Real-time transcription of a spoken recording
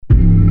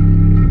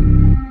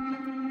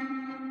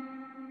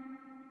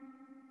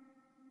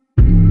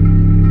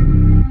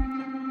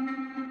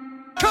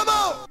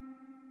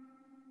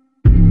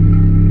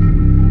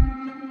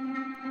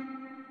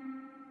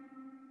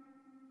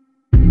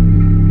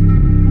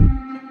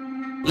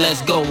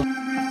let's go.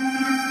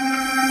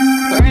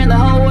 Ran the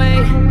whole way,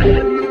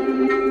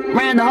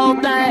 ran the whole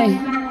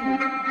thing.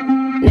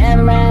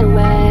 Never ran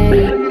away,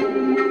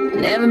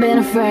 never been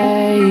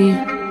afraid.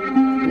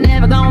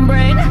 Never gonna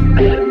break,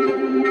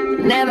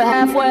 never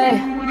halfway.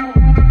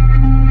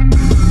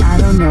 I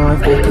don't know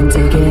if I can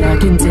take it, I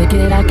can take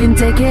it, I can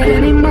take it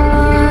anymore.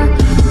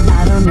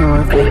 I don't know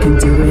if I can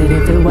do it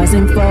if it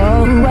wasn't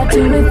for who I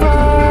do it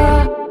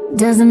for.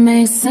 Doesn't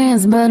make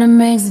sense, but it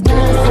makes sense.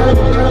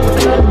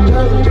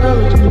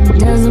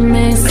 Doesn't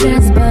make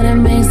sense, but it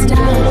makes sense.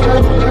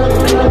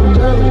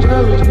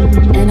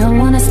 And I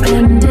wanna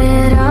spend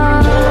it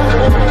all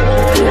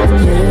with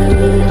you,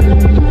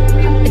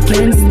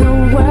 against the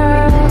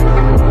world,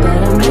 but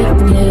I'm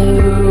with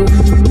you.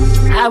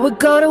 I would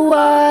go to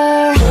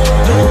war,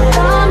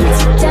 won't let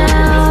you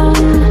down,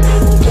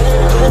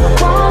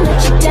 won't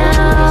let you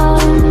down.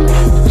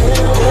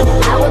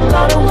 I would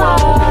go to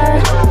war,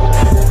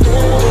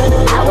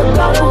 I would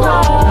go to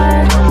war,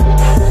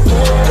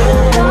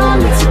 won't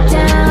let you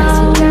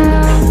down,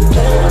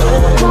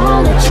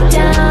 won't let you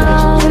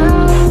down.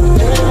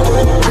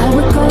 I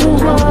would go to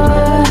war,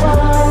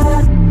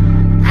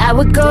 I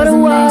would go to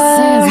war.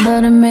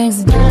 But it makes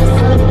sense.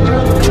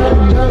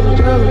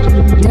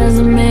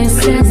 Doesn't make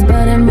sense,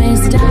 but it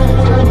makes sense.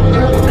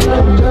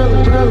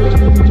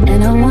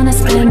 And I wanna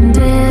spend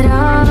it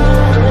all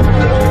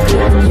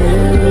with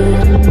you,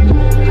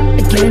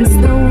 against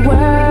the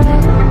world,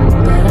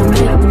 but I'm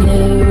with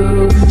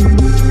you.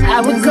 I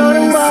would go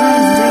to war.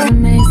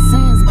 Doesn't make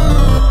sense.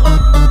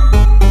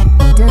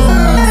 Doesn't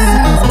make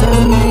sense.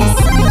 Doesn't make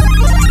sense.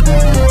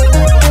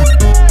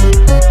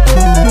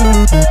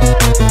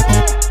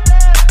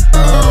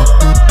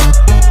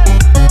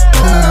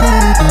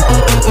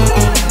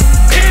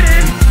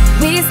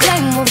 We stay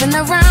moving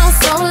around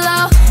so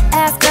low.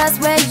 Ask us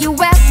where you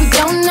at, we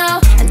don't know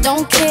and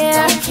don't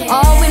care.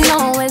 All we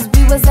know is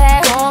we was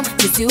at home,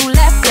 cause you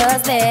left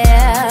us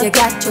there. You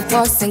got your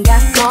purse and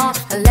got gone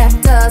and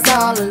left us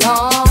all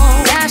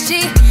alone. Now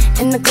she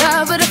in the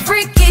club with a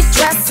freaky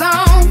dress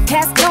on.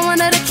 Cats going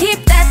her to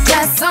keep that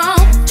dress on.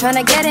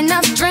 Tryna get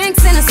enough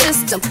drinks in the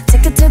system.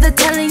 Take her to the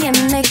telly and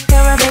make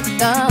her a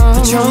victim.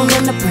 Patron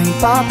in the brain,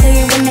 ball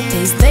player in the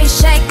face. They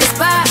shake the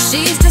spot,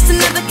 she's just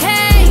another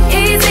case.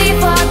 Easy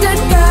for a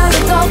good girl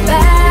to go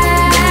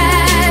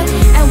bad.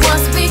 And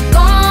once we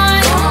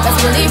gone,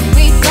 best believe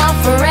we gone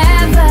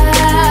forever.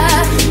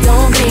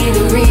 Don't be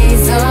the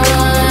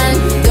reason,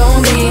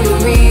 don't be the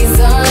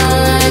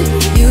reason.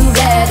 You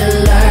better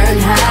learn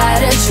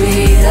how to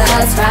treat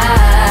us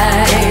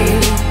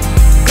right.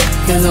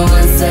 Cause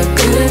once a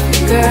good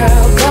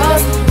girl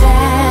goes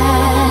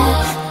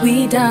bad,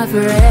 we die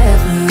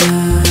forever.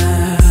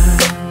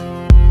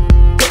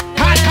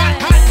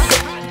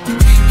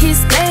 He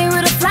stay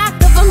with a flock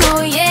of them,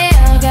 oh yeah.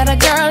 Got a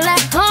girl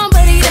at home,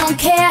 but he don't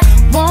care,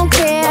 won't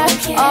care.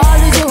 All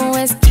he do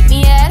is keep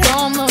me at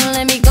home, don't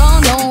let me go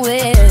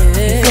nowhere.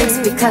 It's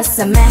because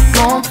I'm at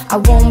home, I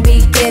won't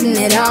be getting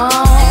it on.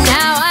 And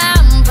now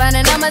I'm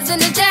finding numbers in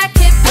the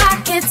jacket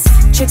pockets.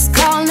 Tricks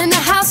calling in the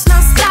house,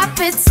 now stop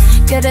it.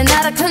 Getting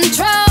out of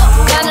control,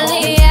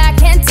 finally I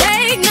can't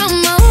take no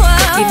more.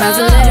 He finds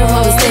a letter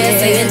on the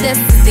stairs saying this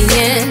is the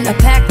end. I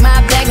packed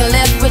my bag and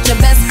left with your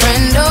best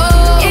friend,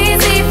 oh.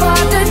 Easy for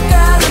a good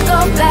girl to go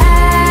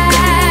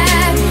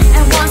bad.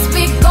 And once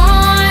we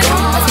gone,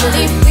 let's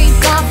believe we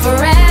gone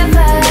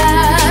forever.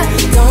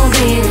 Don't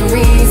be the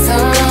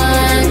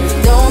reason,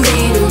 don't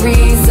be the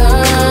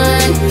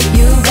reason.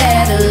 You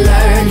better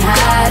learn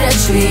how to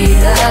treat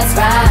us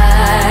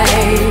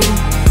right.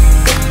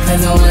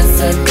 Cause once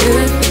a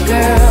good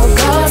girl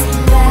goes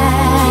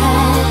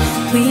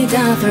bad, we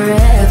done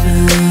forever.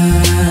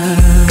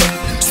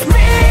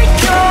 Speak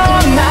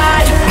your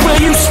mind, will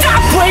you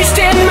stop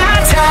wasting my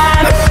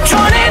time?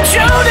 Drawn in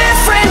two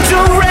different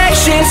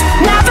directions,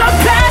 now the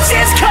past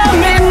is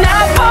coming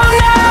up on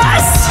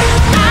us.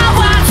 I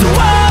watch the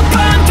world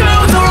burn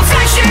through the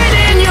reflection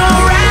in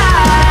your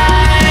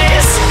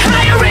eyes.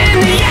 Higher in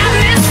the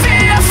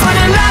atmosphere, for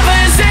the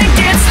lovers it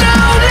gets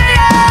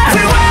lonelier.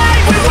 We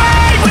wait, we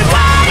wait, we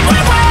wait, we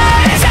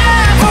wait.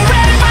 Time for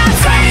red, my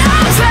train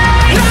on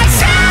train. Like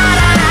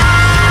Ciara.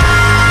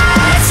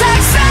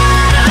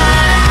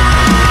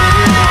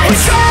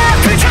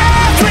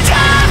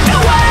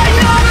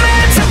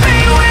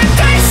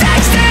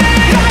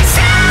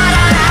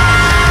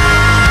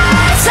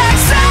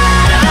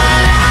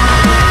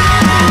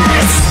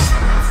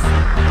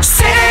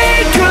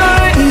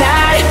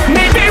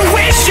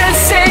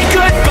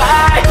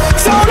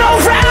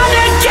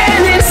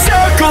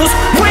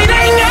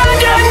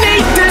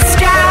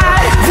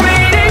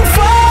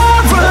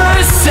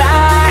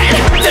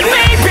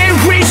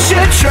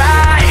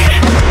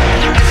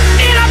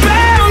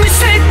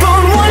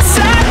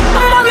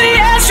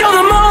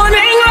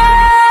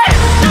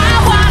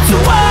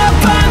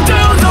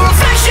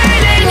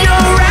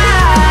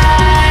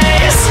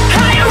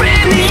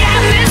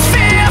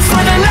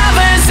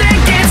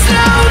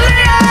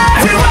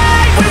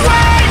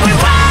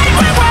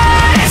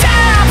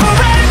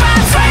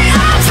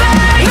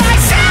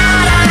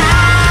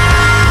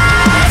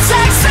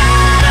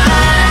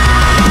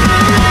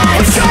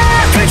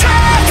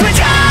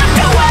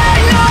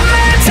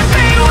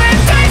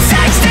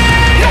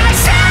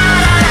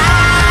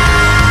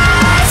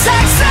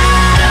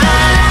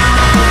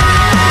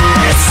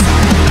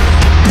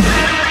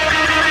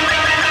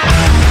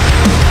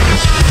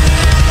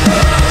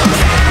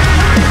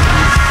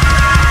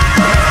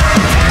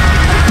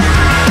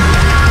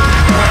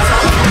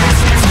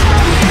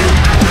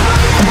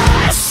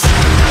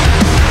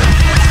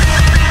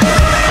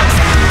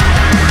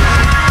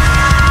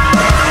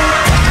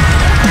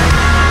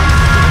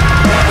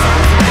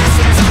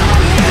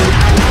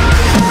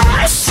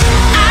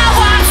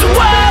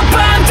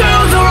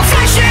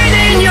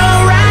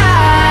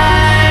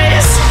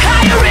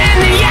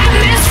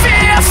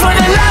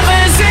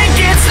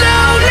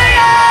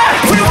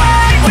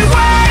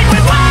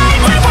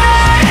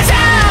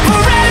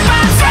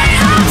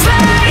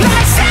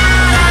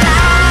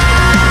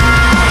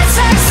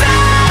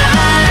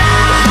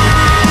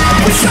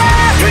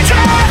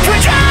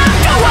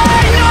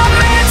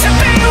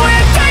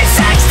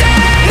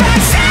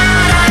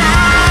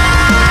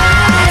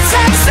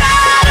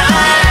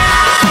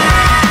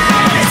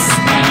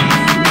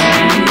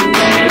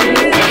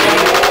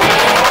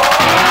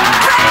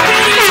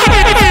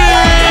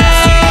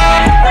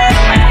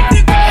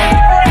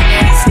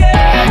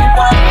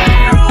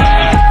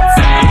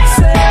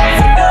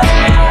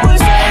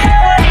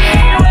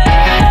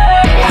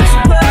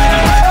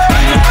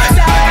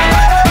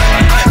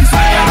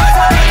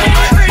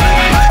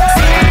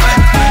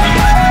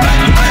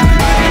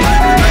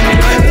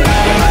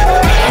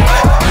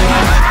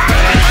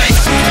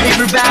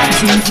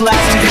 between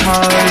plastic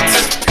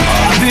hearts,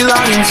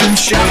 belonging to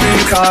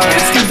shopping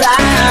carts. Goodbye,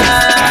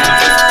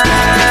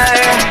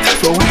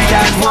 but we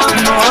got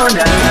one more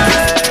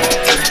night.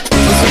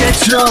 Let's get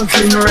drunk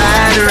and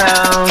ride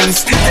around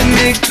and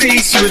make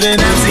peace with an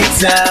empty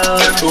town.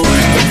 We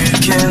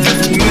can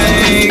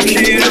make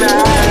it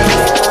right.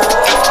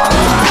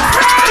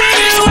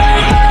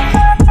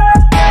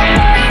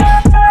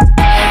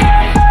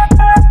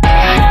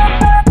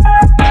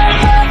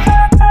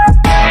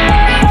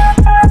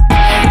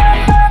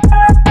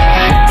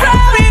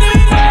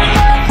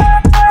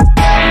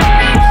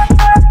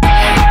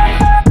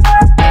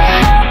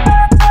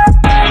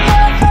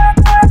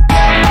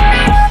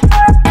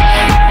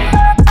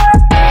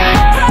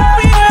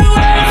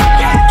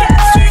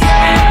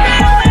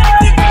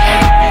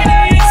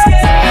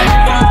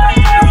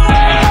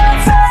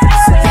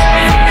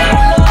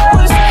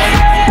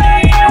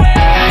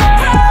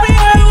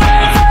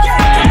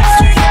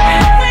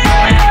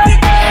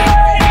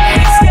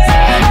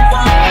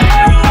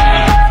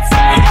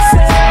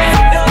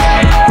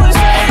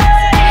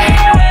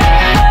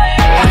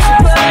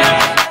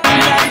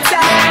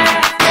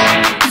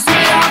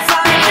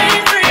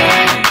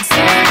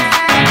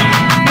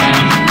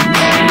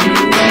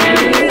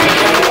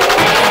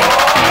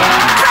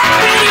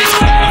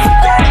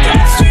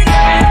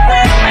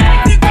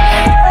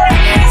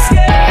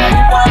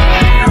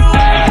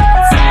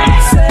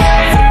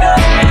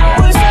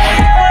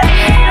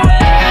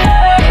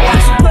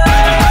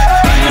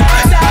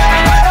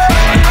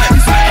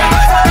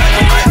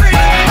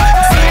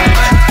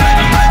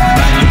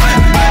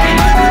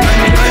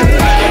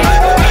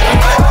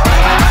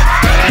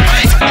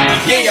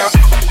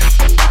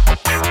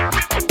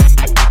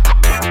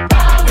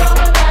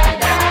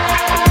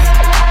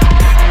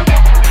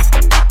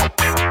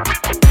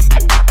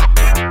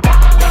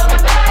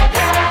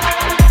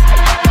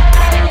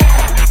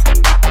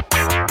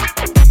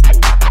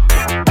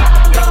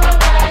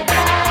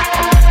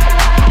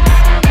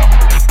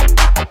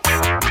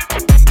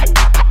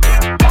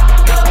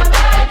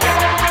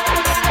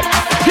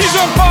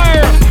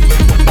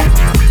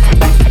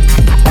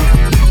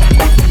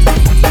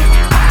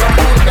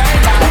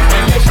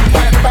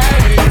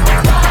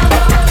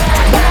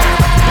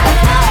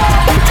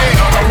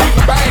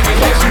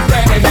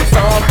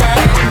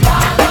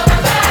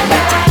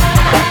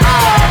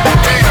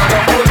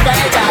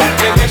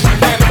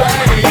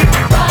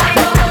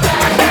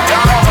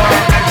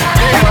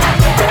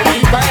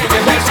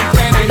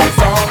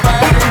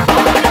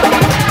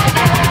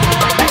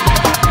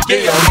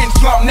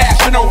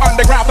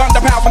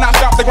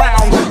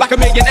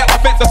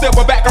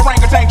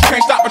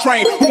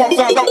 Who wants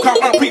some, don't come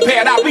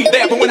unprepared, I'll be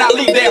there. But when I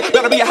leave there,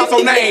 better be a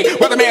household name.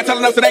 Weatherman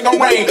telling us it ain't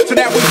gon' rain. So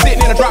now we sitting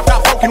in a drop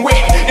top soaking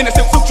wet, in a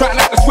silk suit trying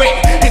not to sweat,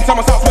 in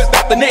summer sauce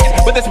without the net.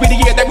 But this be the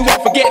year that we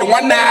won't forget.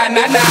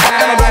 1999.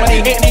 I don't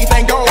need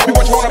anything goes. Be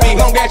what you wanna be,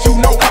 long as you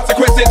know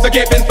consequences are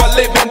given for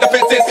living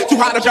defenses. Too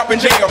hot to jump in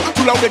jail,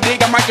 too low to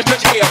dig, I might just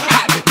touch hell.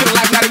 Hot, till the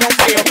life not even on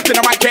sale, then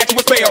I might catch you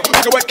a spell.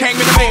 Look at what came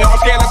in the mail, I'm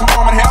scared like some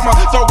arm and hammer.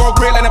 So go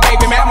grilling a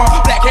baby mama,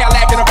 black hair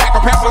lacking a pack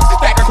of peppers.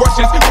 Stack of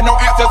questions with no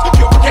answers,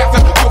 cure for cancer,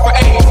 cure for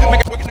AIDS.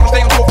 Make it wicked,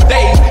 stay on tour for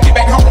days. Get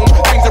back home,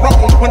 things are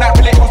wrong. When I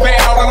really was bad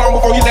all along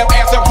before you left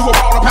ass up to a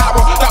ball of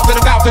power. Thoughts at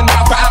 1,000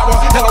 miles per hour.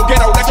 Hello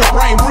ghetto, let your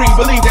brain breathe.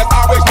 Believe there's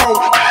always no.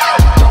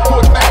 Don't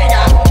pull the bang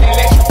out and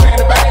let you plan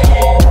the bang.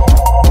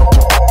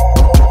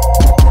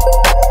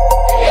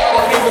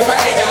 Don't leave the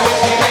bang out.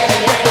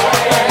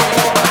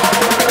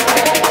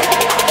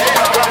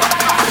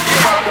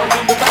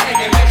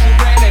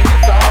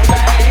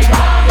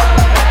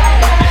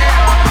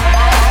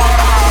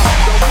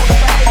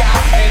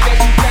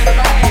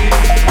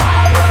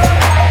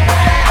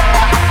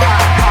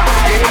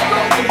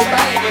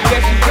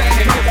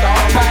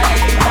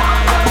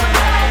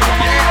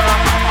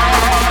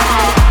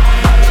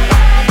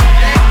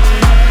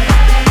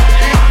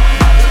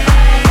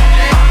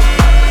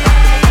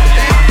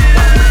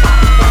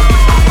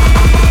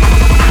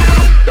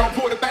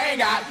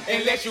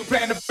 You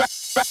plan to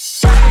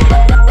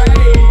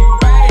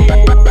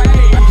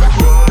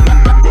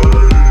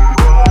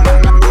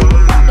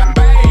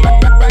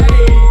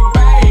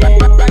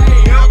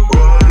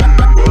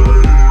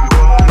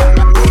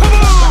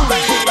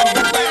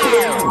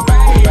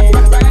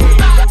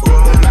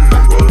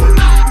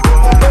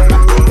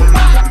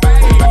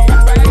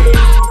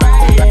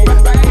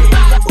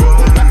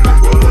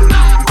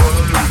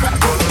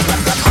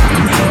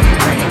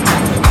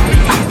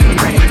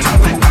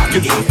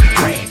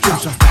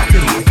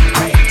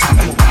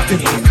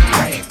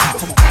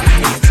Come on.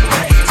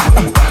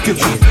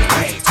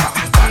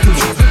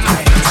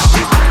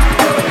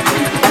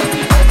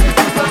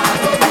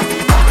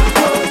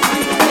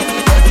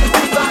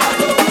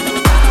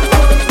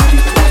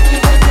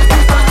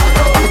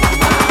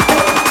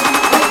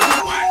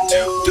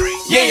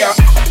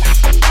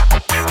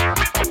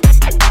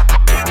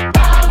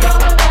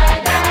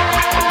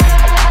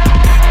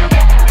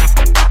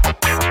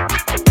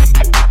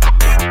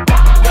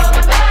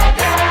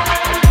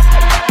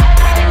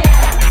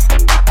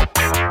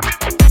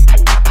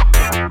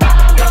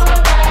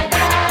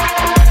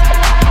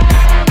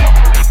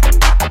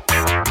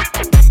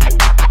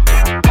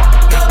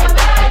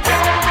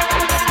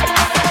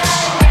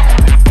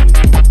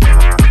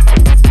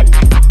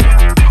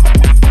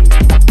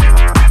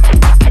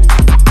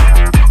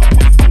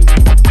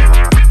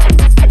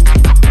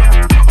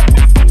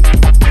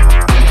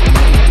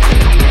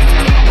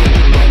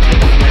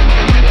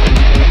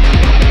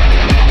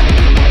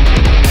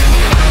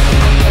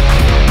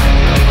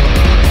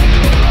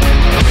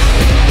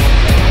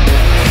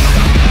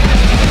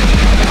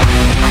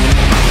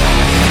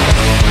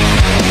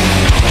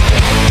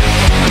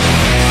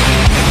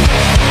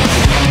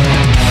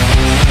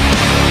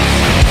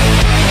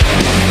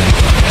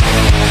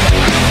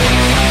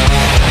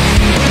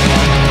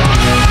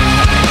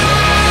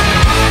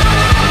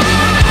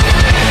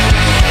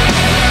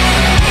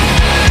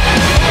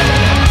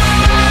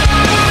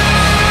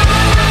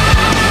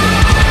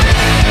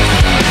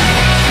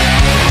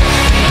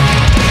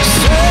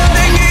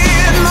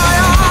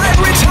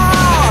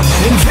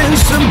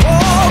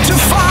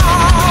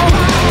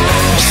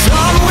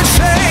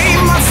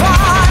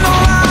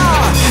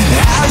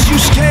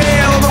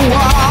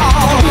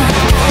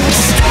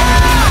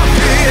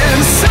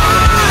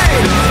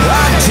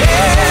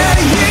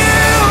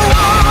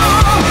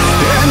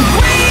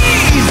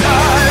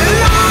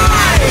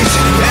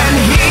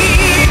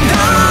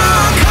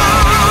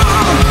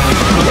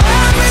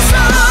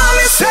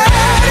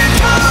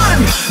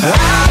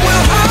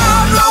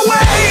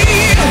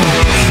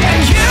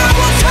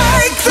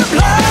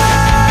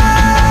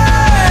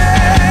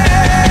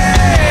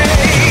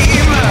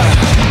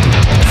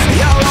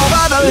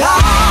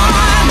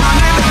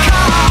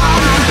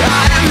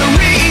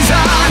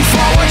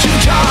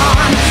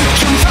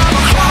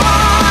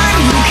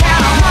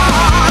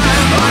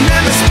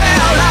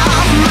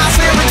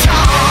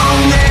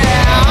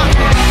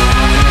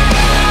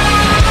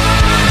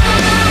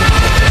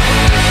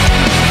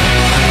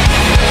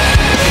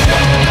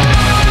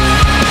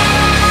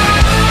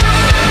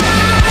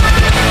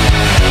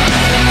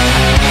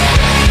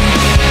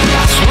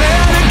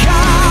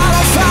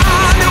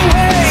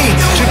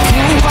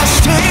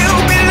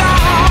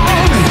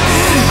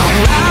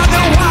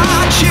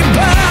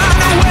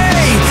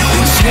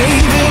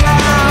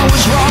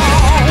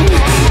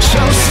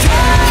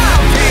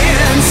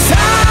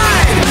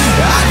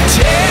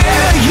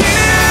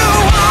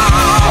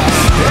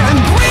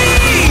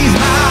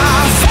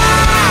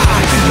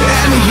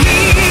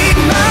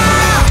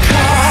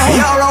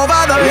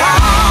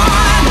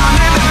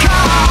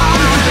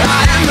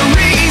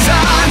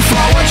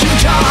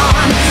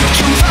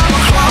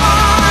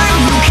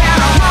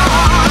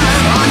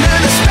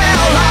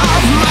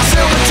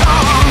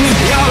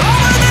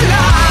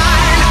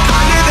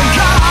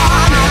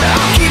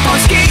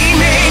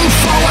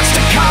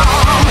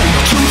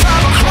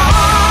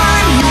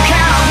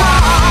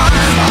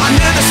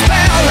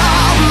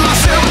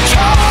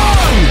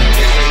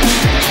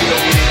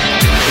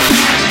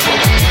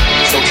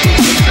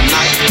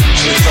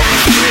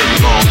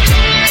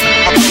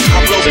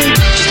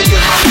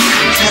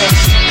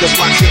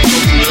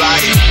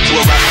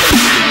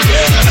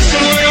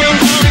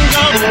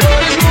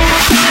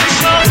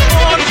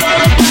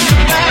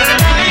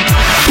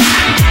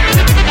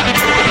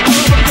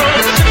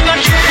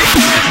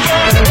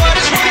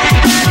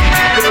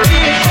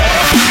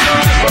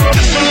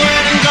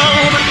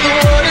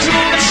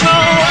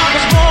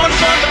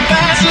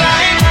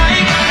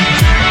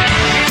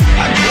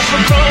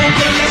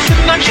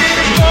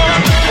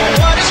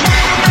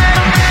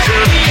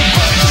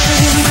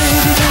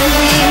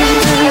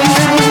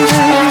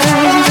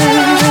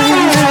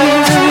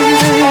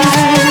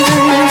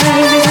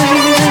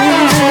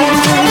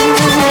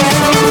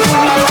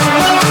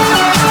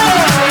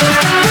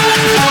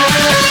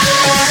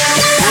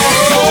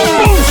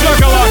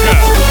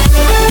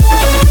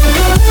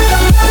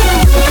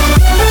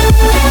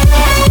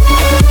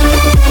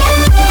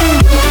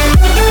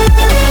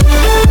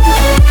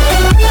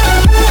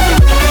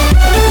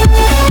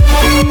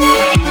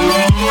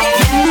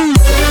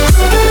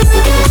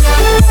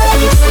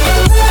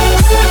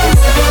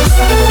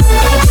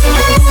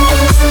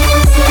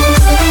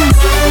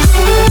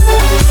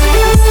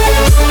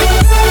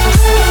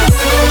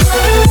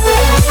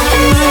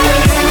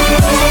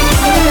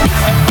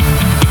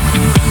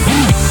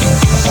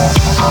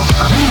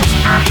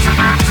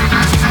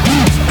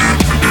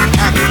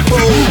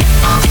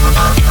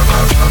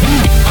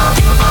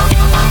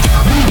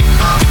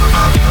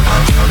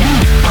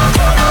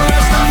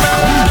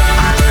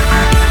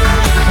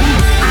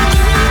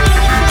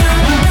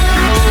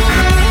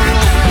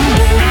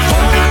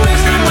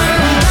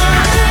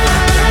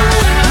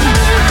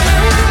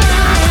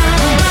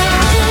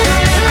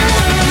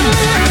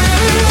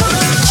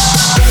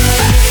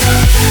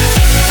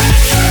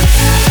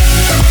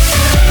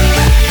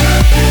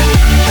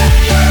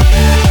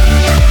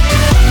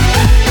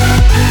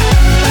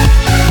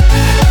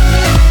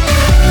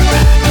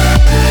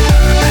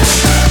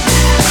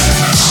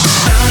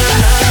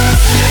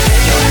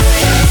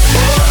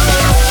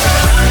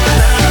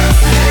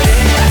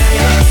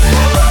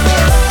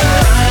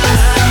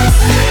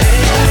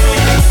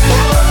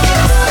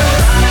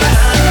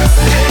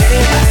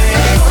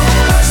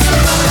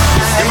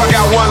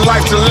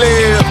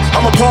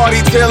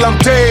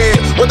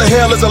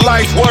 hell is a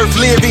life worth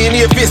living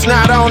if it's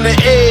not on the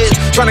edge?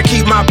 Trying to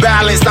keep my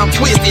balance, I'm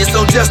twisted,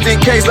 so just in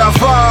case I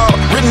fall.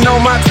 Written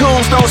on my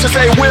tombstone should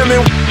say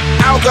women,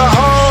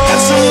 alcohol. Got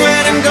some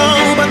red and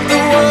gold, but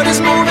the world is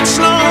moving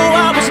slow.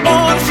 I was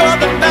born for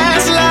the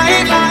fast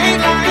life.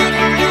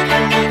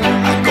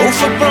 I go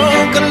for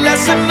broke, a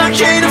lesson I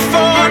can't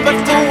afford, but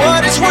for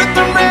what it's worth,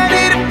 I'm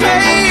ready to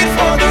pay it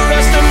for the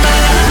rest of my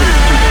life.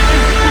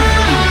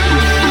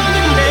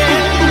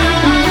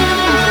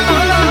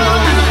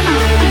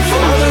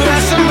 For the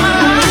rest of my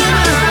life.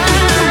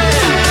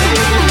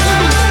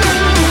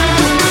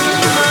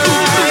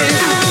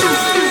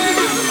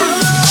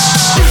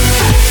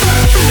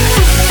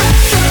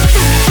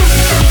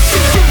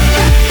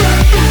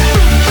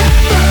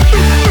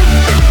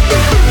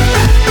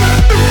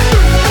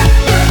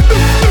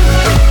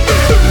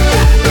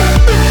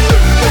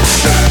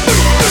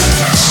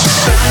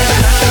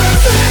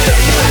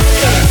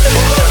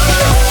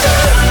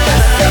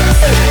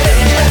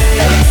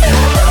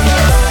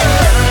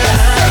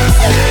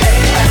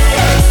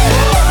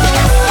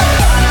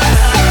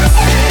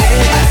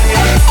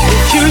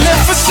 You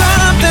live for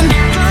something.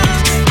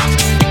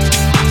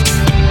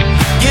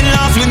 Get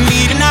lost with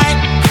me tonight.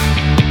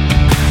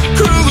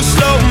 Cruise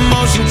slow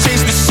motion,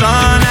 chase the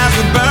sun as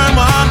we burn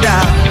one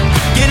down.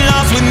 Get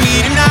lost with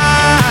me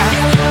tonight.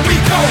 We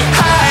go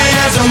high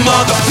as a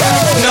mother.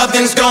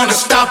 Nothing's gonna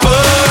stop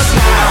us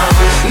now.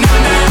 No,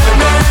 no,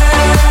 no,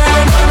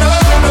 no,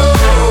 no, no.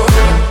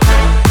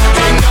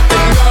 Ain't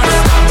nothing gonna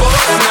stop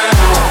us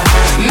now.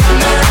 No,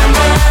 no,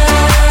 no,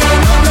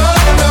 no,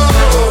 no,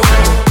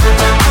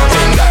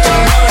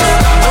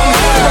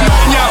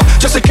 no.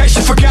 Just in case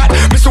you forgot,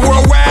 Mr.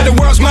 Worldwide, the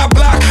world's my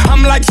block.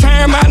 I'm like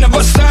time, I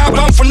never stop.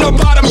 I'm from the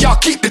bottom, y'all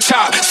keep the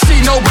top.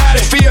 See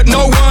nobody, fear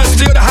no one.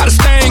 Still the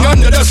hottest thing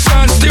under the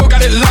sun. Still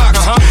got it locked.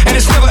 And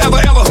it's never, ever,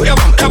 ever,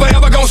 ever, ever,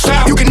 ever gonna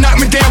stop. You can knock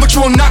me down, but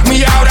you won't knock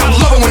me out. I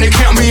love it when they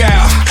count me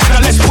out. Now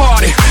let's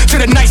party to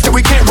the nights that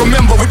we can't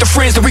remember, with the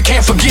friends that we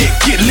can't forget.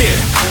 Get lit.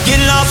 Get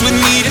lost with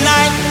me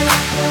tonight.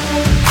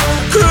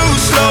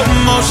 Cruise slow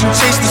motion,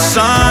 chase the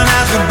sun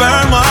as we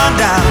burn one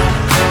down.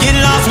 Get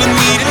lost with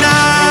me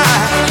tonight.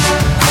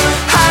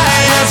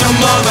 High as a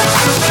mother,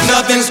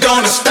 nothing's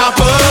gonna stop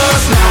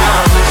us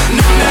now.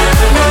 No, no,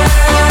 no,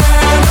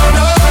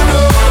 no, no,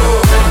 no.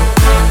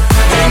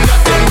 Ain't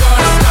nothing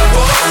gonna stop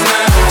us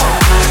now.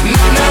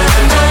 No, no,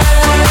 no,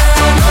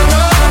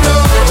 no, no,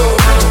 no.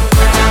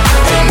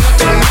 Ain't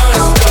nothing gonna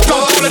stop us now.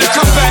 Don't call it a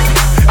comeback.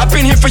 I've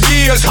been here for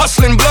years,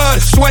 hustling blood,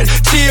 sweat,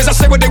 tears. I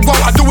say what they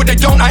want, I do what they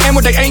don't. I am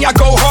what they ain't. I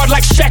go hard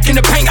like Shaq in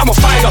the paint. I'm a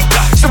fighter,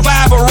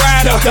 survivor,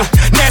 rider.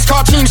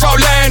 NASCAR teams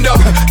Orlando,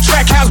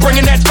 track house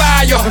bringing that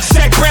fire.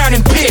 Zach Brown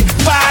and Pitt,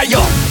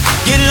 fire.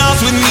 Get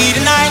lost with me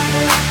tonight.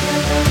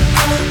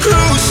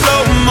 Cruise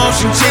slow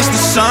motion, chase the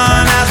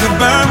sun as we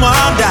burn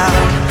one down.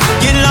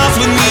 Get lost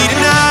with me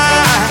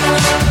tonight.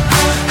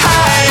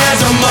 High as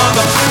a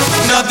mother,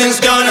 nothing's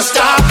gonna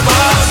stop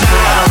us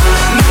now.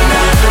 No,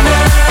 no,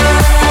 no,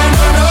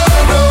 no,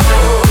 no, no.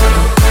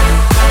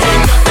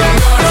 Ain't nothing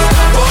gonna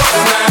stop us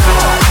now.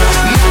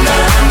 No,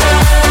 no,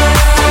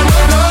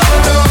 no, no,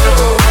 no,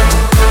 no.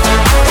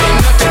 Ain't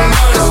nothing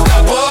gonna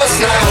stop us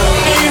now.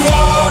 Need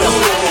water,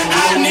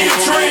 I need a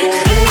drink.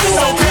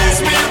 So pass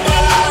me a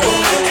bottle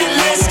and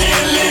let's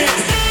get lit.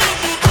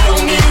 I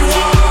don't need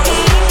water,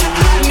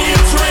 I need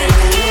a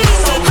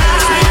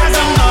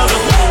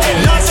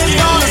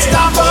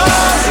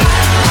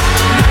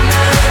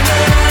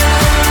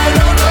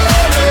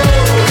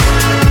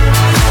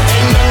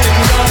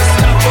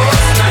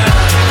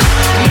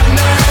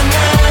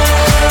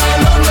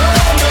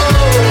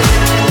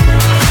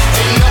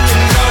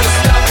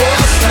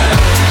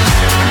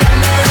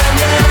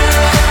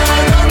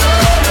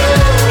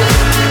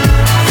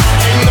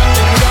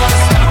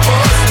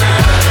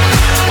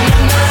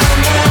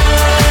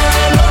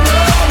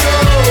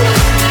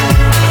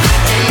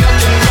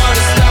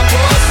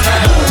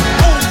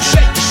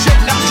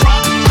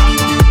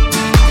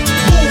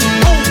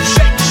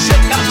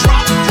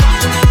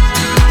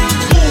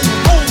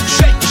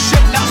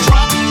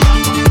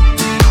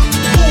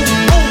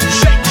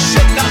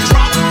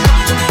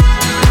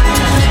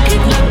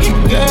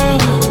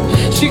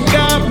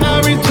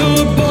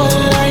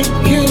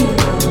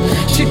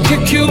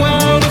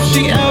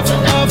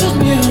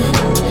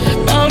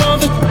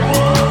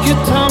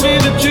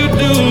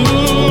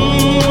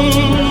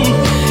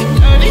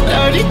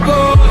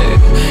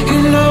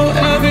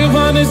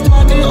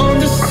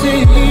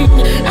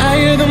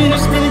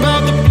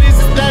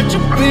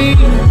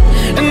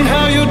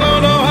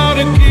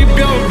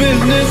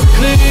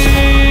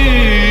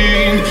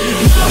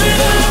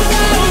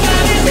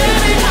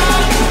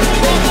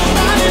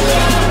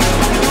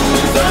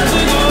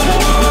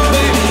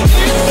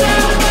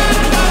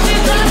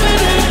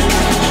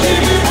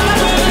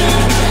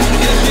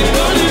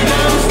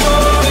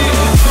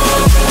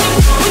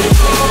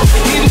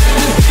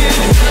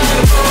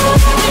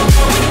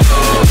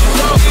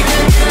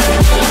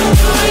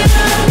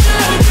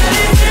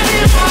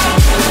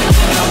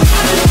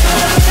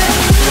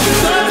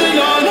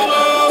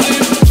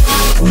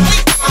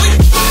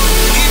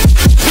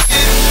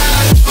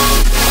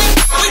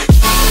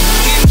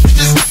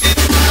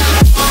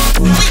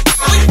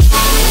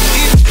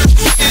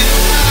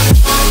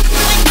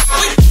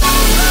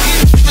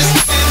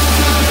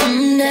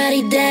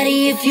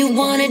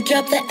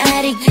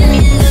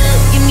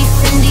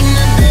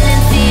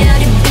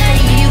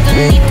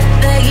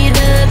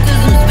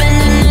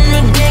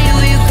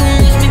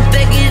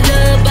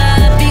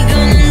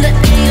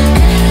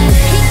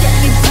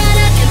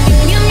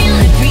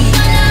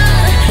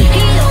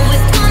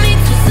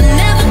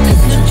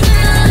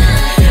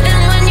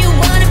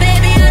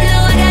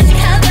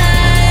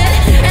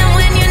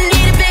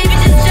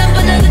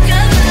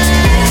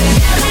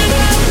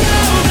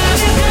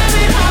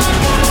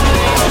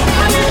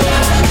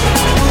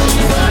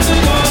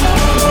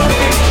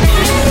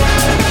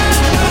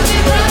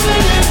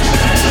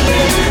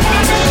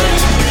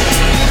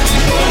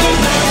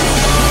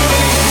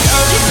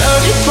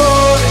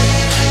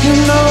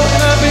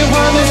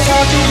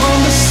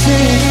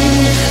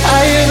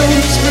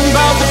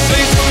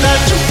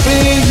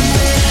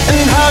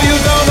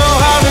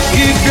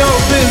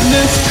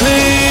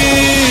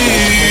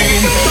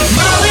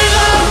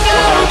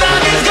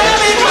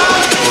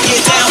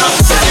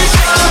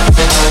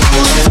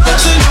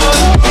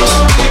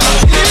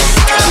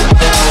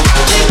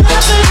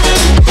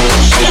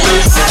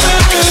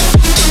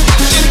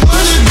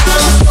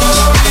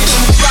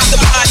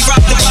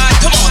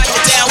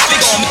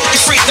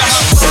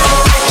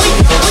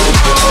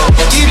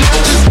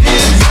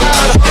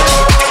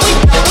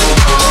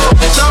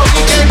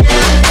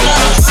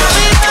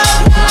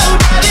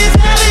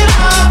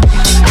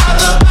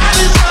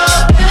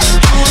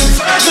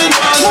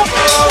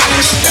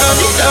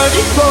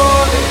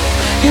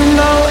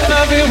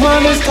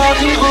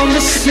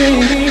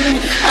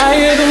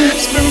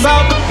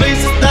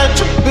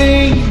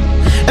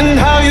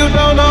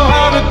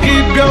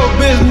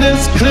mind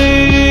is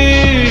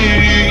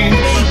clean.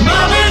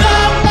 Mom it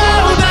up,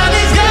 oh,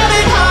 daddy's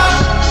getting hot.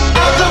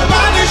 At the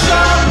body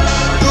shop,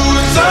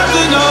 doing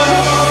something on.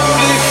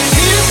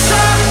 He's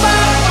trapped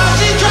back while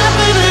she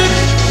trapping it.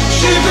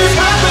 She be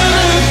rapping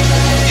it,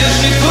 yeah,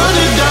 she put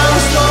it down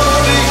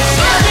slowly.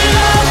 Mom it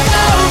up,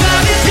 oh,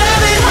 daddy's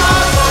getting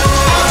hot.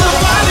 At the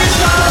body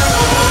shop,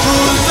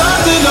 doing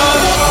something on.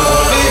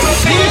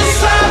 He's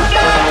trapped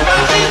back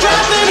while she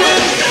trapping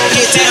it.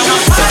 Get down.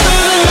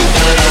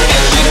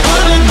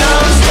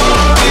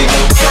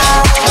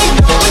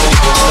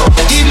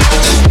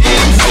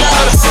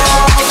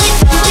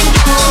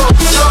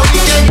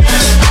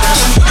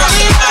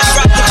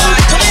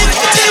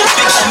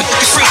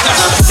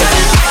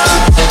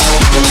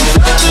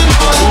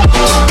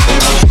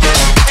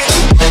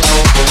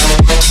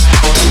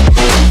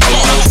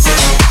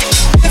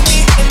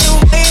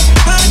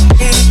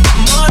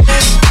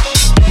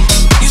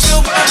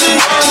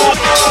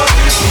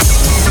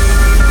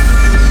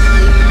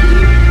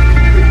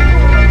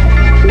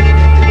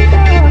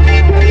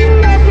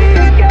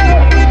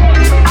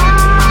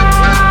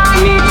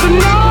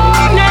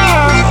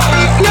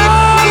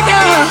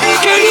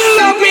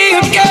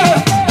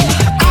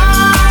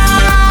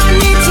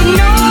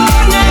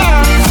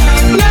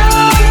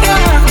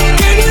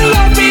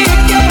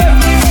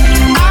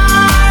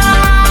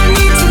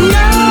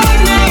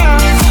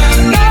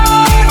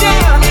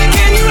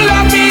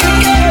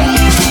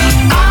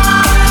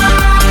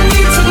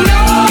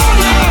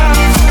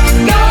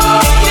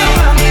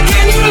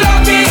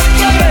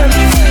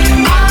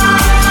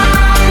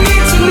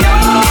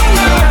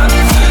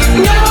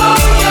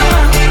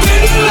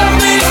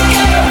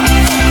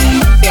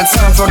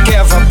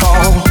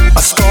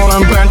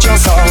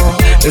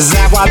 Is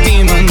that what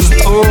demons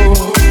do?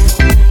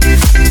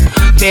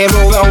 They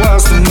rule the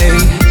world to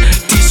me,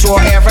 destroy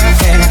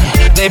everything.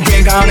 They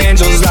bring down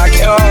angels like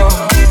you.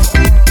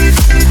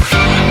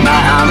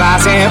 Now I'm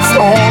rising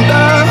from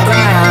the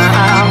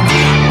ground,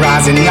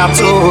 rising up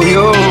to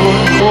you.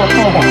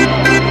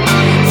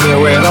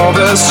 Filled with all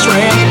the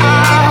strength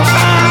I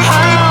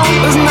found,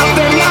 there's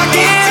nothing I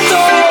can't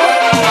do.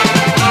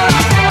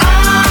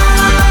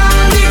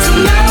 I need to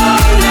know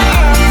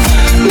now,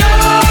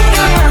 know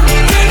now.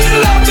 Can you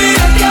love me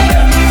again?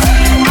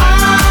 I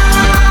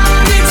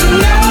need to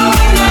know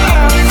now,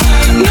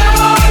 know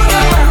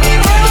now.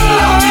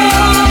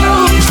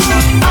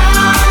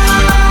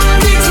 I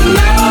need to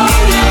know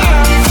now,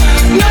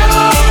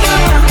 know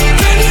now.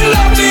 Can you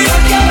love me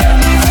again?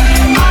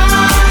 I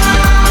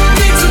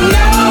need to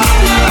know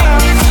now,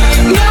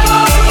 know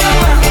now.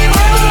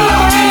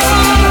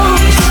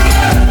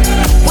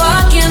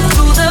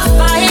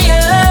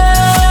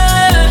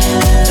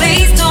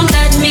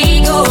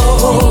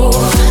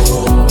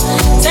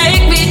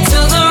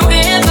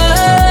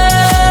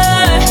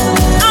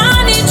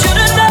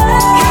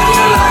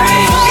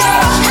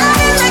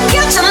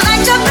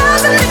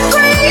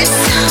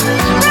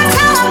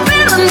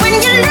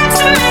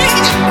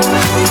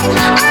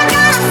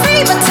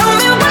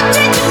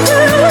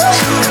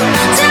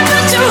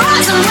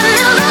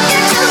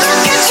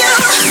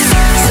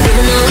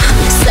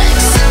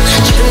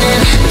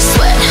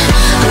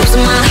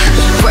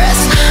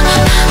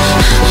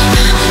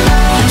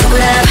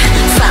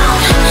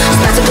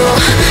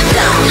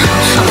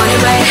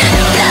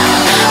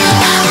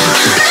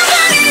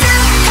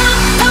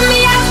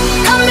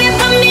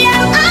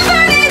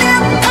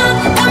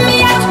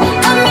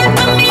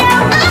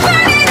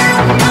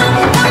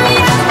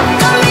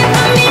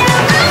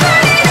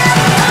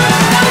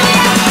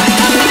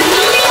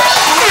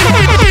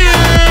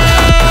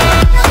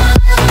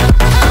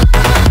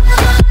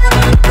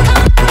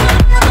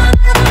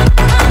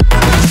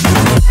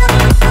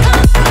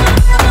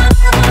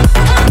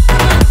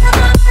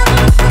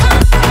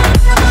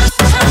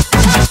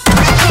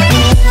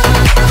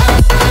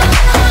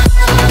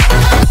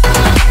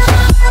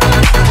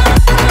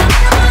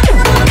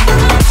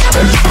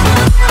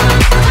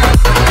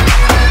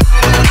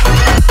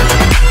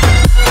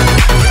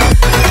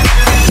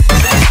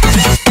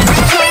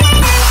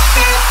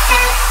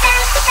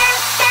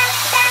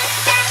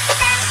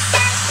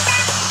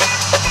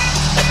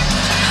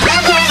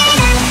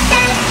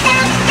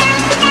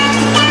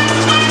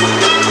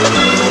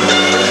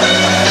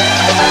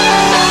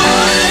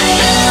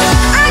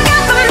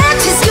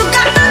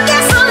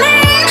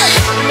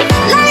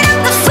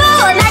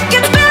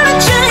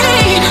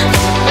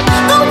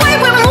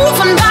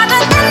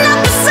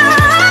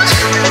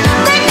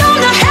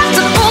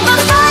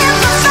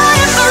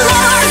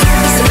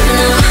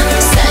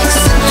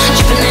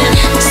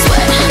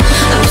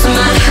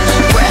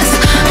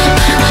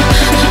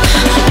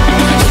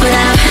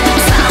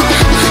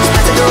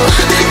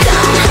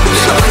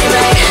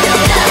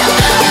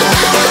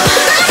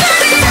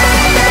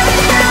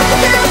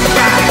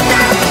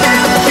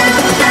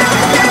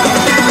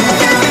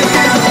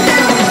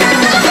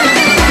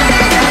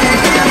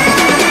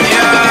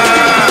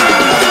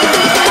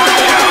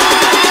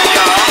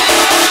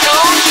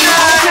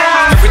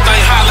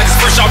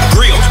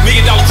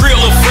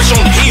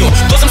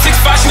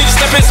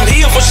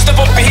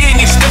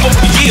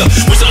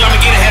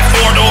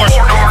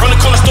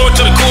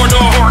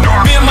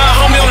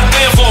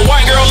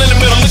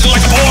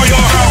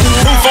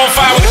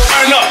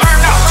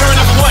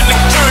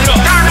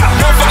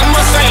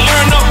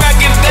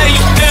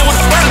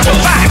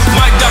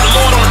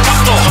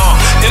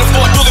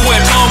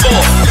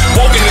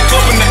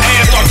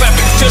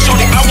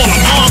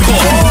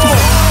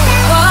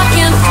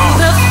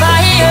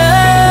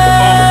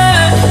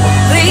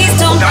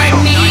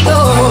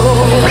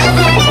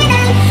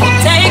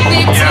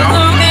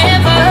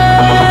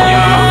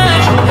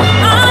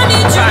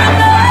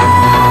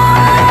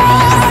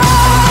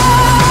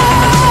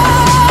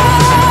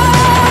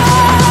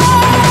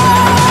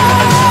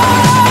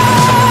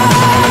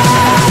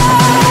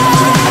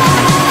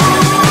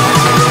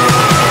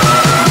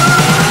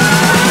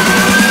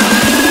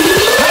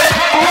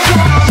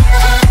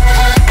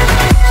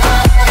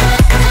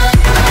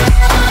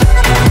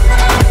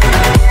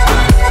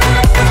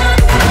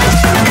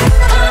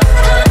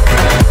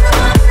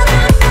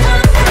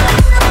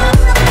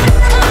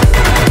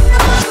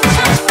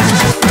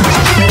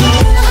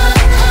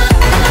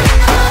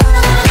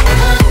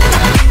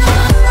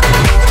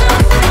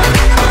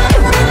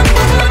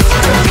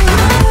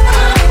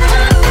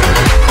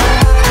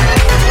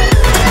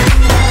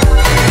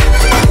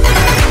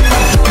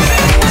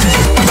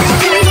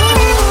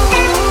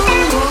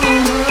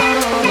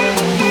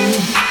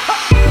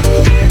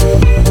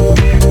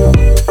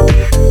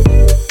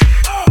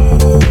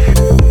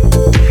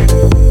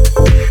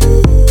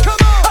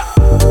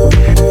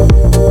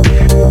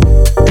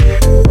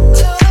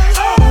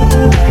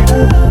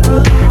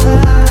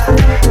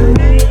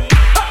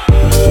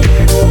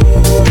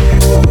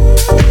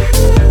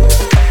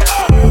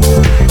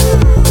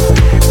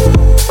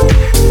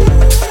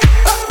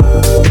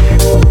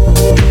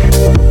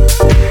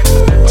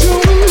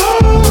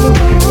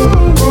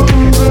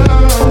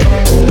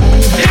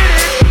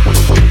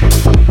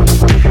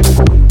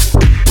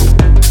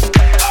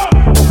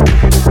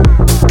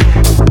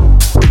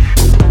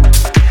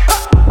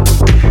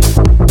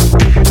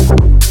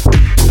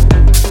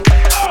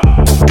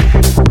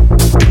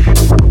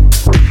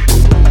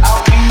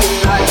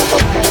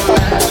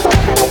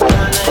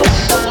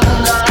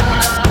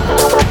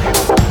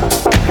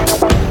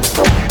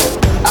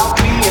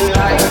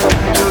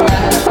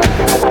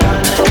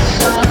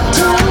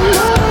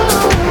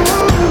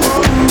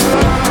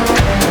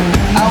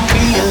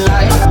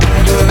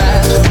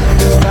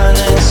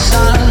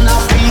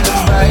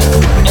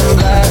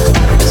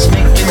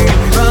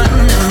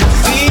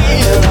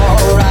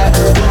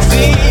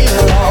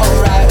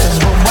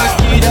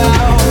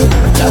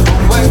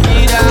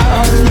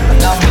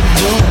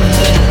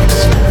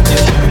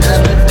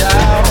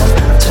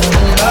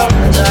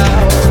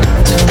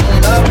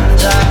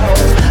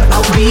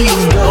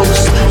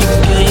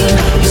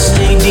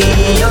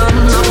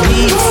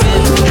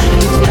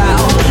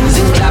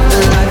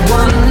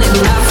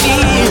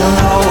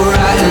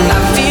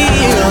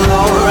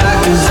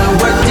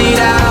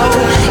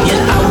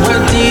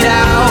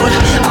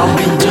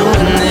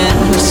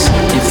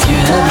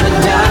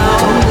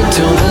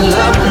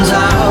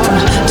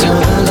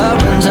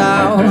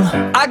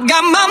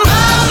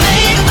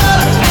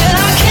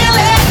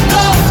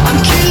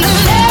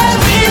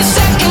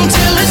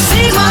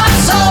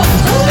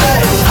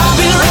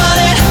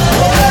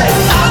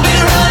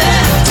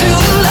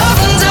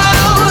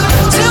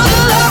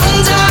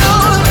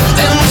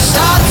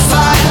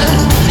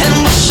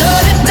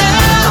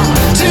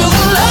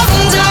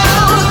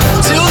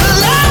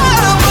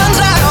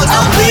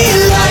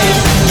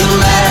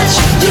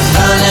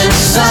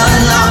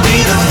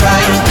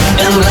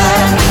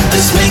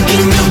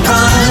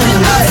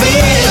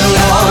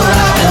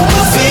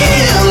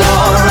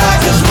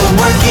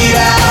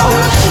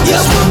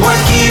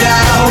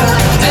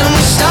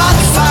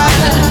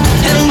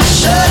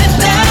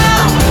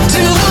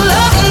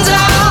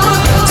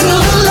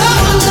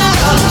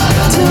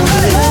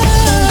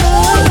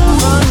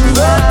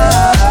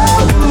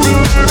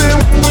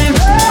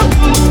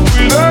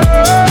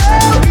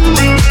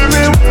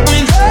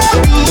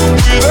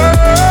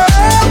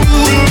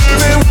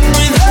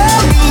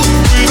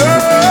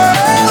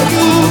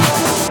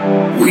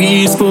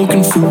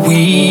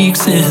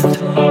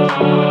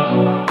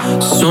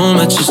 So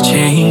much has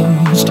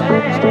changed.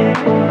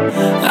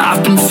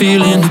 I've been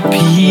feeling the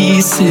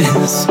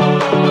pieces,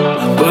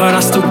 but I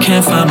still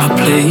can't find my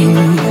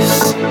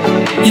place.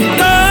 You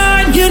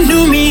thought you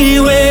knew me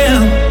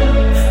well,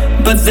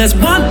 but there's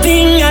one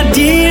thing I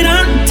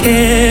didn't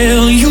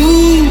tell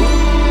you.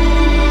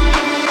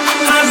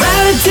 I'd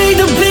rather take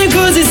the blame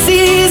 'cause it's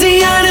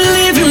easier than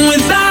living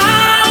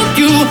without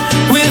you,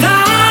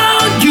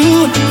 without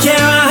you. Yeah,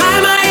 I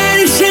hide my head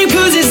in shame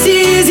 'cause it's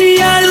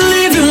easier than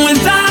living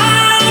without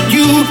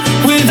you,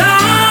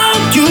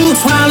 without you.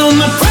 Swallow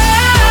my pride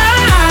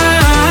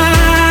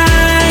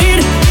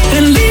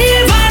and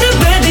leave all the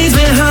bad things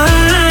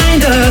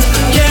behind us.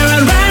 Yeah,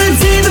 I'd rather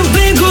take the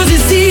blame 'cause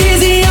it's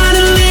easier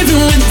than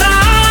living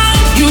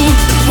without you,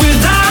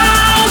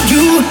 without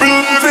you.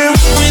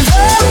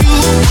 Without you,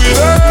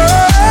 without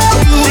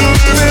you, without you,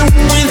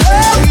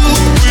 without you,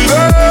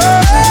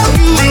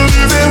 without you,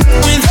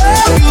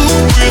 without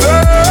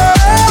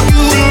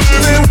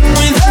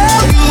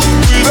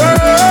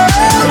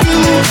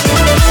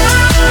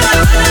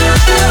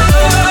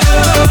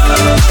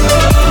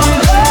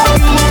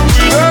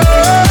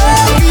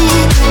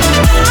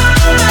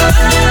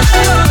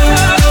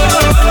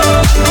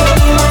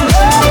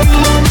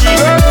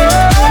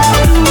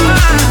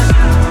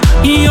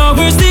you, your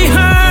words they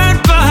hurt,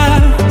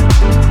 but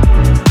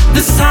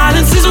the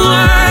silence is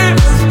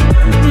worse.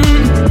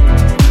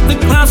 The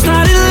clouds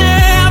started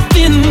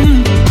laughing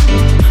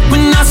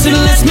when I said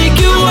let's make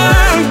it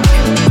work.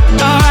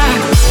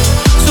 Alright,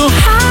 so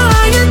how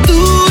are you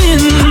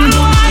doing?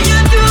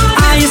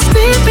 Are you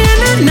sleeping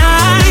at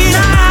night?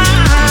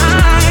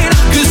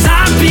 'Cause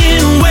I've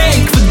been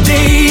awake for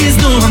days.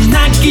 No, I'm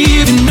not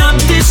giving up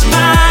this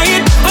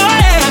fight. Oh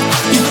yeah,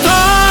 you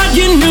thought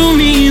you knew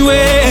me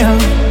well,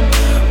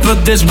 but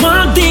there's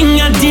one thing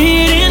I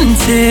didn't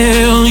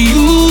tell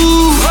you.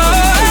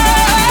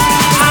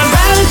 I'd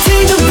rather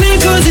take the blame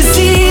 'cause it's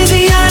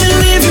easier than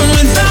living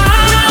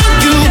without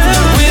you,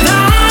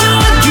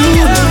 without you.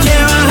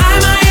 Yeah, I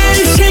hide my head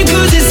in shame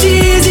 'cause it's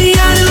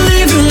easier than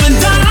living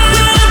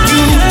without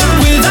you,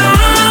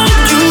 without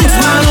you.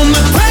 Swallow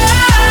my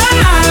pride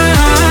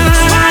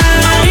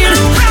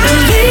and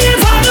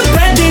leave all the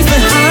bad things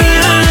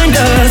behind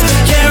us.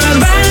 Yeah, I'd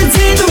rather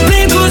take the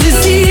blame 'cause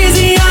it's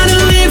easier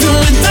than living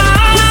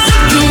without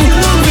you,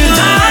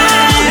 without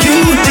you,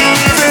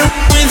 without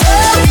you,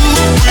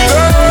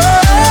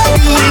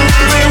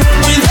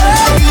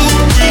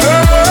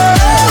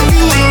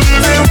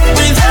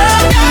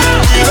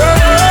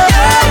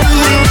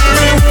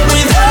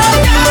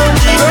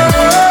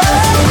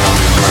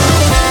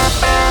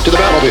 To the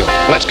battlefield.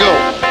 Let's go.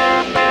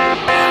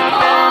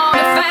 All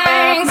the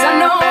things I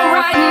know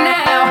right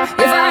now,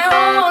 if I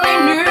only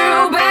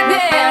knew back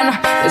then,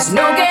 there's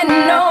no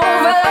getting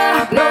over,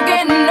 no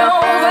getting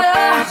over,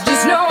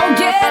 just no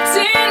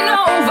getting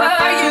over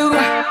you.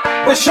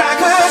 Wish I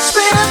could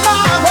spin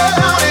my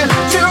world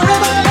into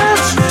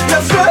reverse.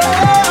 Just to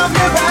have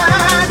you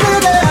back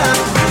again.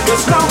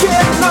 There's no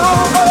getting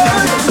over,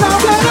 there's no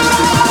getting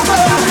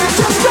over,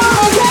 just no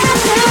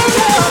getting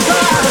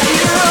over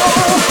you.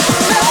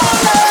 No,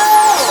 no.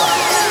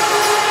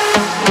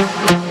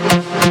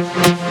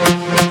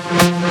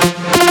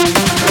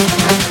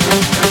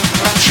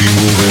 She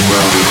moving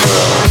round and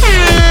round.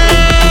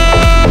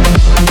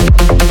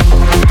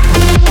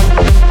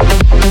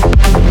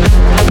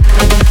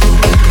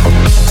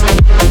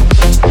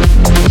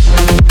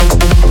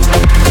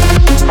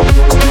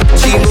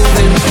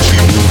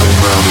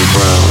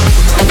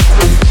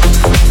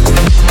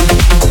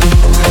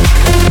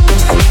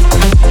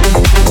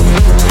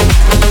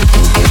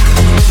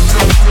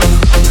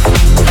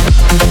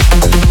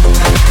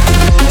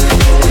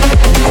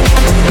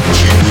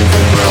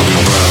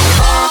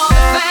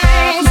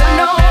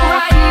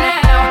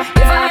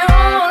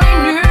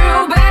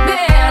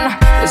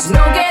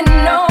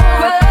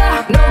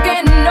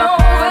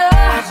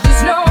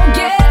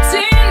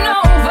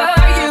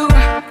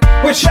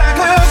 Wish I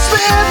could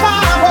spin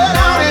my world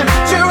out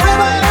into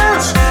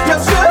reverse.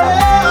 Just to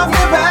have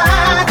you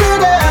back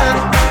again.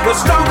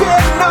 There's no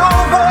getting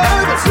over,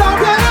 there's no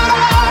getting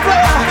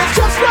over. It's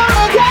just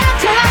gonna get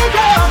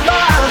taken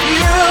over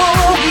you,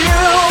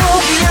 you,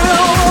 you,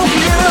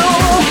 you,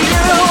 you,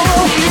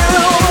 you,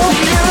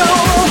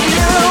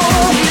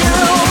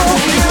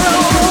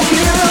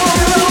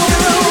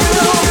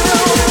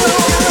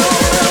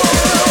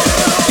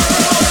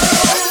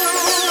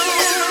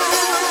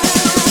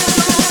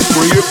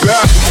 Bring it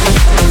back.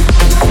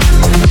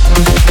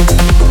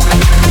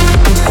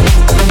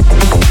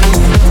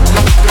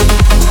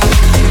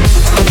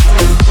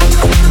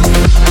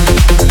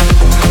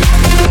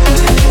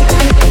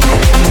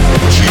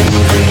 She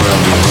moving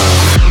round and round.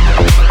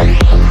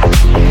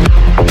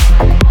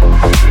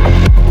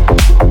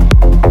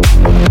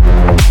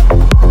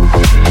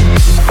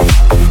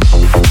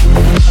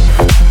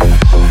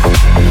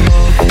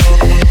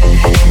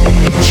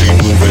 She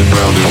moving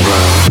round and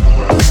round.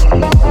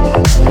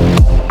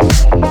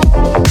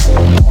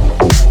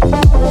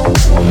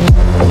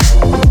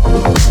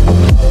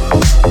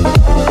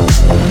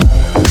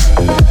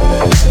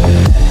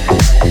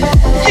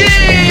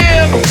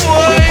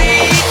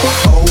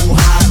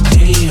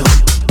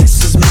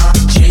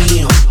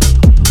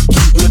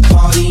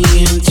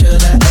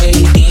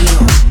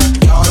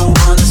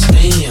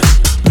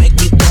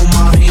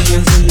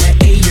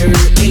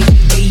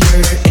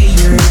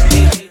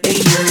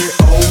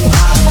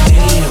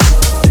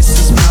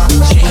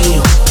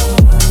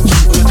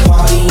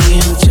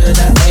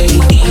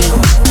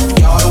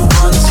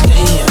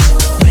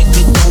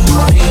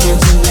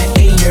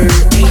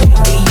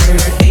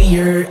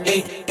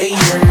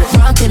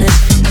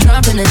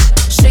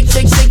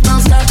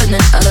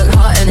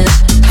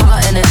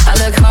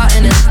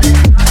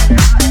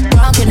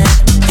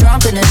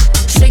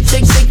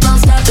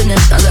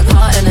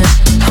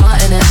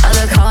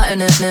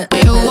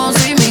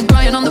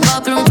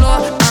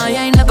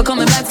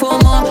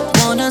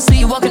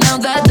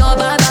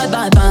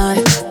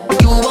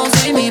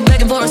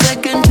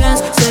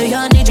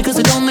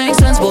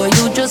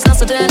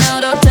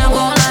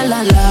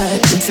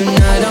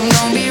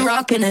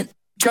 rocking it,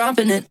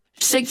 dropping it,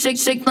 shake, shake,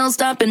 shake, no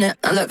stopping it.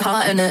 I look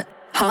hot in it,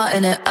 hot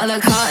in it, I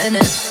look hot in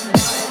it.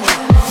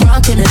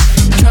 Rocking it,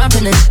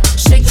 dropping it,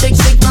 shake, shake,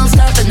 shake, no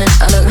stopping it.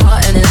 I look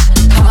hot in it,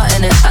 hot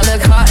in it, I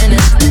look hot in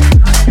it.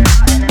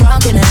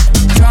 Rocking it,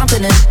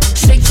 dropping it,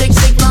 shake, shake,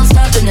 shake, no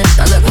stopping it.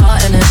 I look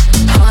hot in it,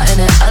 hot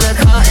in it, I look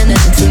hot in it.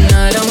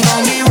 Tonight I'm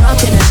gonna be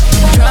rocking it,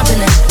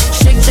 dropping it,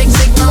 shake, shake,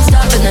 shake, no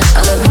stopping it.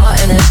 I look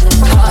hot in it,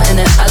 hot in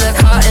it, I look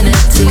hot in it.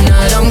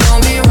 Tonight I'm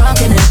gonna be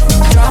rocking it,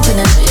 dropping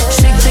it,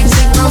 shake, shake,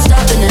 shake, no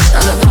stopping it. I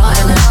look hot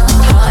in it,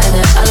 hot in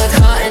it, I look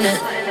hot in it.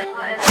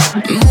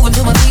 Moving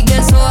till my feet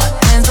get sore,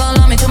 hands all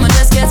on me till my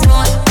chest gets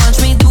torn.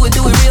 Watch me do it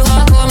real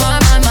hardcore, my.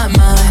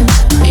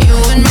 You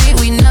and me,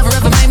 we never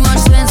ever made much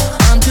sense.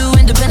 I'm too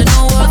independent,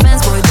 no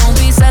offense. Boy, don't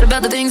be sad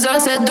about the things I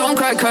said. Don't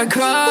cry, cry,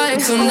 cry.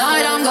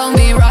 Tonight I'm gonna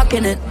be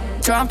rocking it,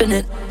 dropping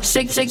it,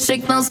 shake, shake,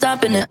 shake, no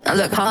stopping it. I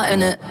look hot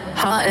in it,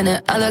 hot in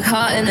it, I look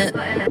hot in it.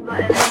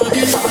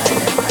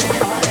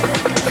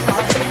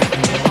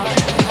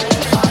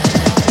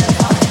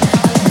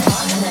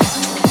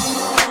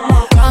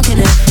 Rocking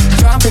it,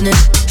 dropping it,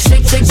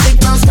 shake, shake, shake,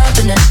 no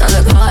stopping it. I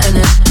look hot in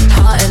it,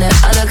 hot in it,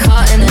 I look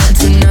hot in it.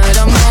 Tonight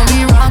I'm gonna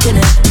be rocking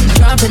it,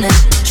 dropping it,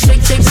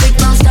 shake, shake, shake,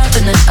 no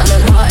stopping it. I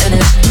look hot in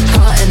it,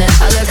 hot in it,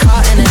 I look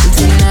hot in it.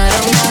 Tonight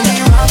I'm gonna be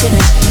rocking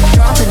it,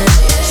 dropping it,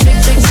 shake,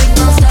 shake, shake,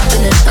 no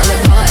stopping it. I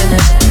look hot in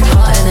it,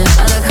 hot in it,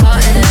 I look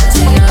hot in it.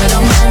 Tonight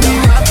I'm gonna be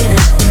rocking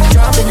it,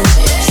 dropping it,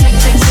 shake,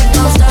 shake, shake,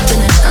 no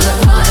stopping it. I look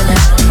hot in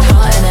it,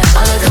 hot in it,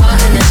 I look hot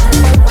in it.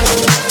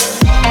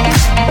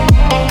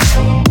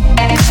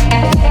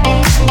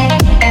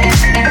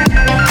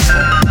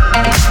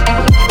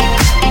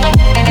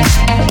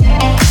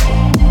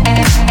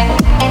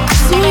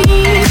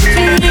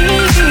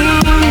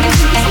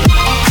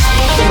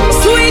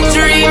 Sweet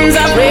dreams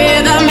of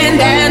rhythm and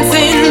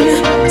dancing,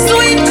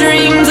 sweet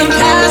dreams of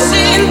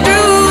passion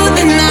through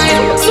the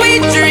night,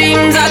 sweet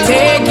dreams are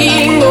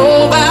taking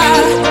over,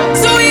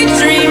 sweet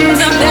dreams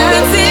of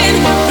dancing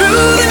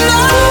through the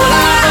night,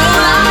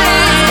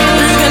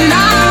 through the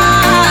night,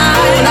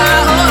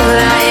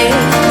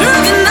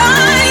 through the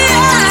night,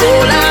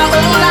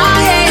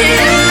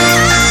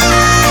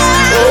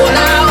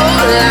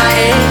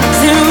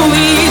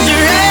 sweet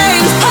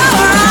dreams,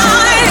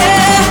 alright,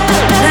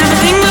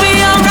 everything will be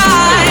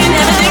alright,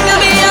 everything will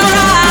be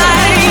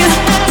alright.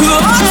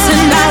 Oh,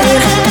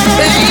 tonight,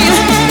 babe,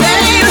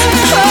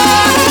 oh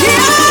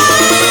yeah,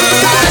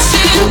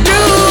 passion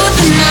through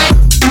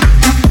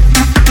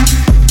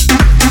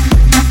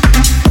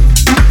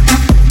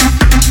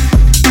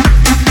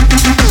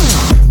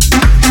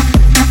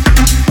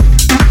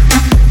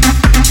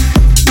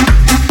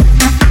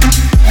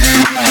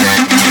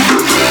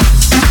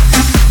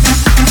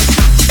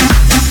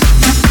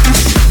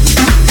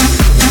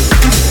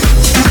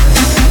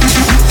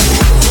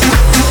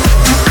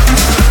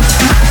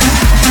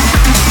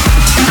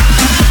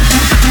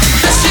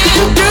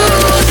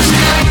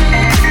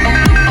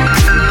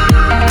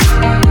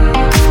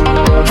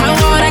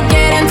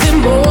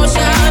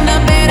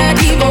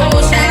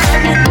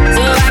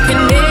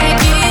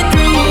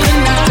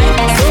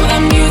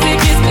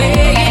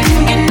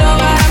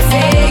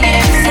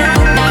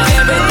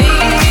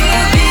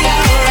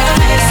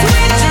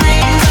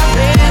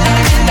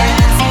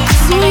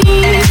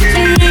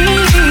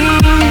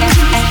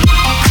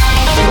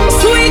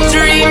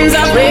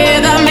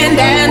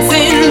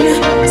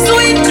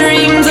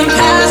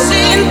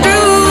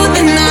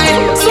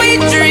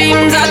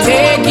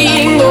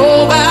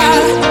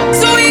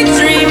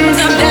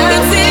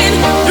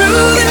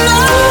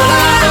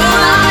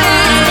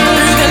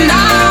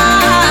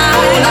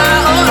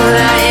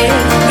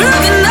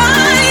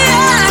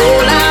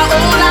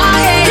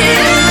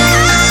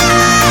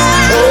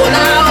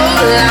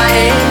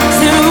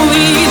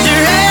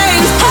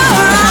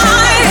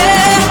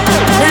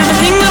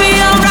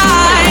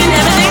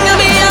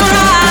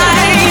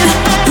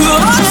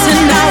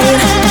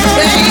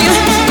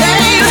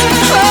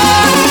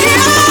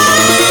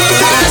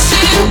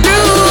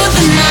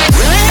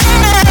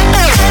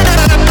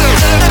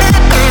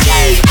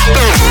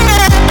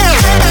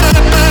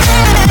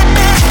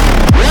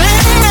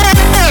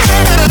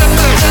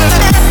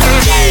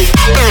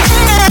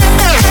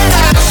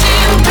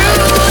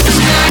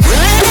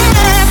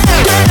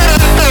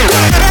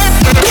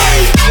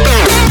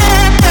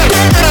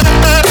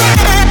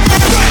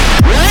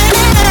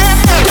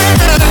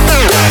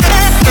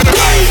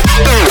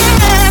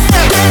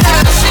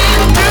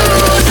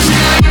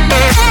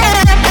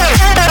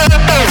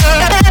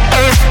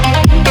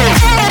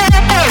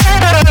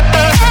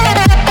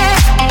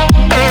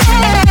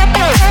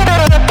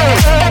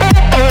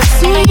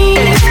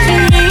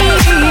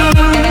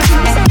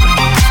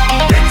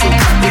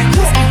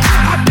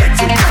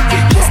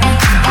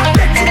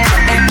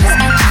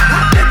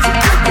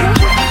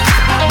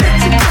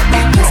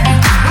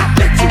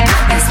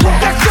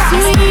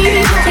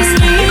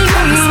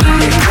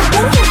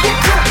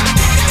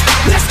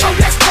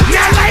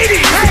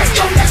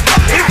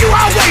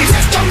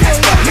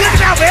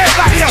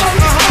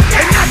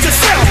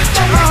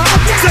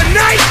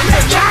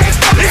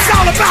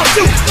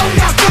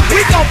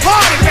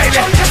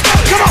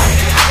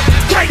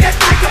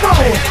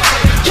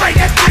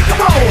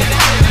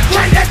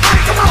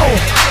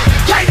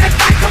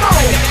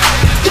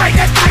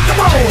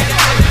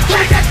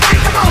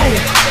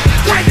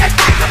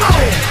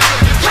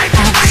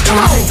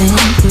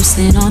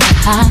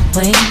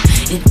highway.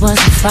 It was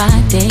a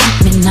Friday,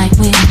 midnight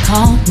when you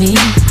called me.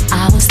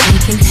 I was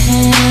thinking,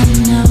 hell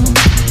no,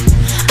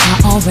 I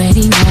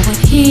already know what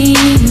he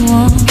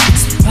wants.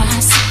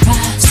 Surprise,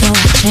 surprise. So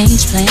I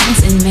changed plans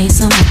and made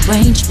some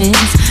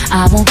arrangements.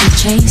 I won't be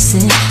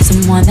chasing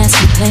someone that's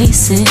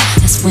complacent.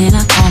 That's when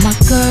I call my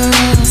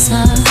girls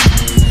up.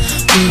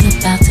 We're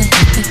about to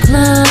hit the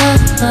club.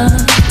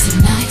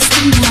 Tonight's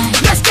the night.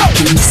 Let's go.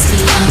 And you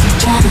see I'm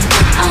drunk,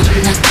 but I'm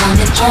not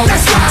coming home.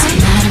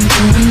 Tonight I'm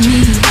doing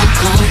me. I'll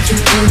call you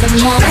in the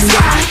morning.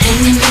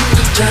 Hanging with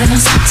my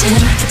girls until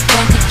the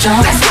break of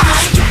dawn.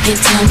 You can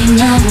tell me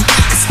no,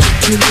 'cause I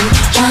can do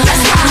what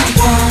I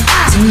want.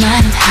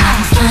 Tonight I'm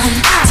having fun.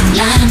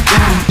 Tonight I'm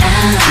going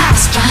down.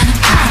 It's Friday,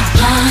 party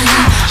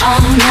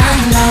all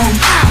night long.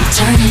 I'm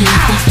turning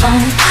off my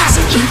phone so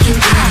we can get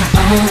it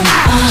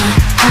on.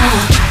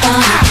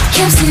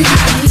 Kept sending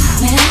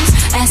emails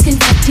asking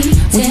for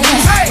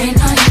details. When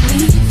are you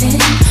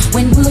leaving?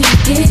 When will you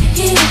get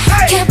here?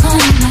 Kept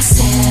calling my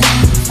cell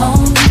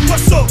phone.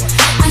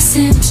 I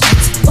sent him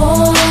straight to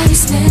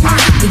voicemail.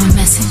 Leave a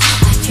message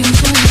I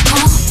usually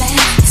call back.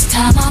 This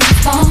time I'm a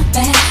fall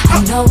back. I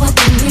know what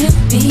the real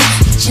be.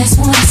 He just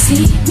wanna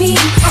see me,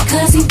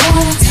 'cause he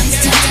wanna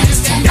text.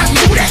 It's not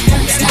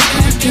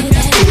gonna do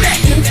that.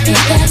 If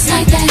that's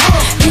like that,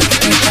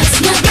 if that's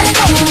not that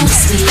cool.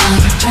 See,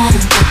 I'm drunk,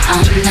 but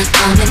I'm not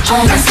coming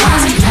home.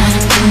 Tonight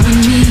I'm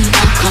doing me.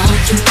 I'll call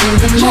you in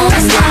the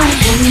morning.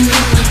 Hanging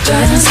with my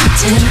girls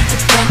until the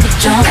break of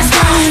dawn.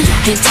 You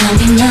can tell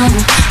me no,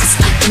 'cause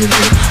I can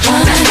do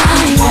what I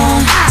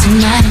want.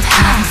 Tonight I'm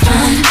having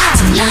fun.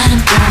 Tonight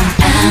I'm going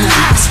down.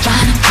 It's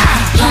Friday,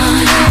 party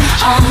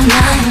all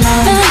night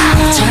long.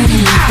 I'm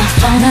turning off my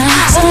phone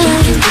so we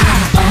can get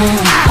it on.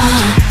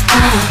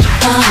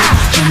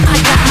 I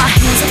got my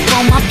hands up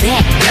on my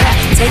back,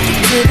 take it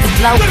to the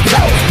flow.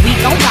 We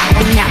gon' rock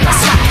on now,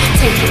 let's rock.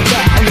 Take it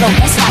down low,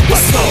 that's like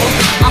what's up.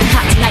 I'm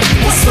hot tonight,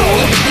 what's up?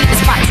 We the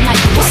spot tonight,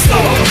 what's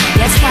up?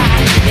 That's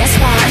right, that's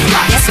right,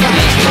 that's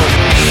right.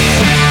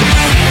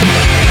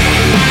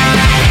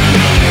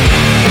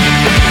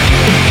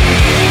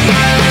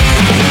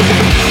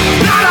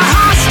 Not a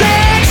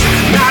hostage,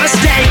 not a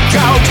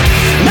scapegoat,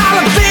 not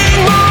a thing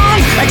wrong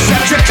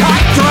except your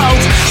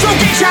cutthroat. So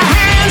get your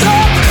hands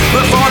up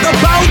before the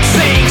boat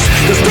sinks,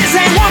 'cause this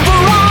ain't one for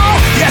all,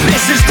 yeah,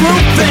 this is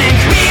groupthink.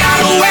 We got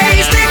a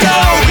ways to go,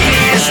 we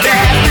need a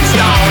stepping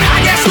stone. I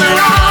guess we're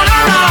on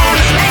our own,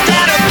 ain't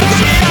that a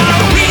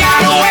bitch? We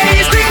got a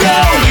ways to go,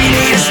 we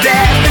need a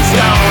stepping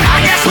stone. I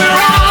guess we're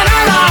on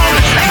our own,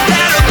 ain't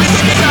that a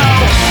bitch?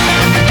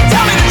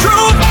 Tell me the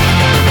truth,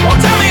 or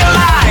tell me a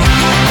lie.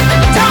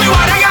 Tell me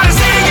what I gotta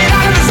say to get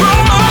out of this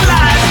room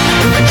alive.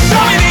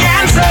 Show me the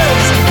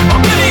answers, or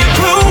give me a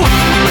clue.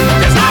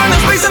 There's not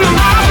enough space in the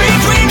miles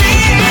between me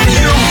and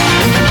you.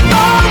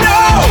 Oh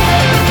no,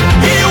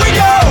 here we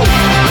go.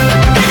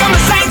 Here come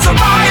the saints of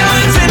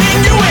violence and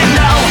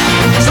innuendo.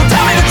 So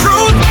tell me the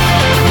truth,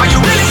 are you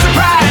really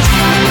surprised?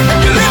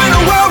 You live in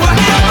a world where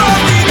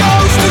everybody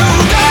goes to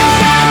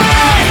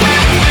die.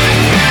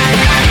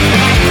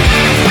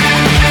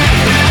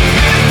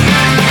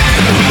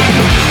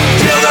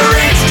 Kill the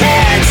rich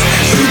kids,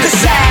 shoot the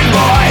sad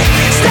boy,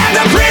 stab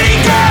the pretty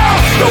girl,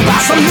 go buy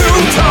some new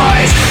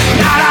toys.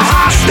 Not a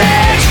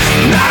hostage,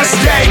 not a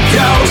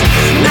scapegoat,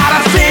 not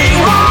a thing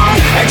wrong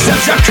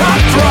except your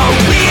cutthroat.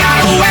 We got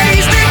a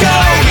ways to go,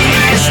 we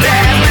need a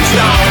stepping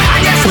stone. I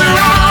guess we're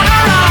on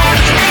our own,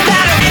 ain't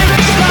that a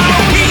bitch?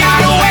 We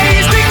got a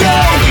ways to go,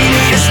 we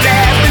need a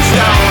stepping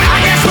stone. I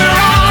guess we're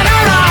on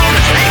our own,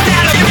 ain't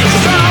that a bitch?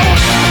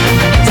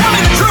 Tell me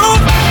the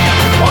truth,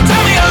 or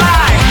tell me a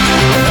lie.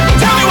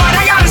 Tell me what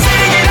I gotta say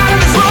to get out of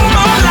this room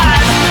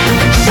alive.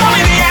 Show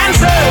me the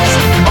answers,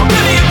 or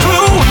give me a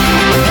clue.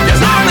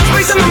 There's not enough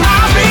space in the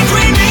miles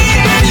between me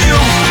and you.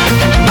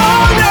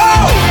 Oh no,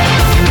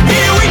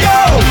 here we go.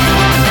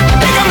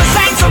 Here come the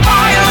saints of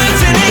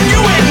violence and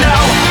innuendo.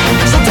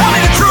 So tell me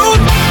the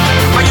truth,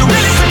 are you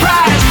really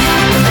surprised?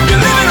 You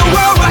live in a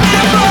world where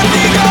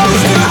everybody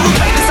goes to. I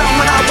play this song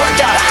when I work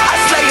out. I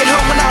slay it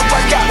home when I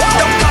work out.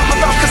 Don't call my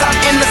phone 'cause I'm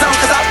in the zone,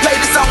 'cause I play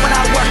this song when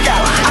I work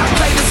out. I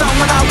play this song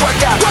when I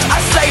work out. I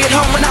slay it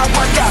home when I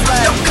work out.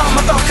 Don't call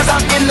my phone 'cause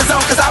I'm in the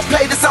zone, 'cause I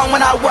play this song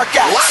when I work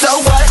out. So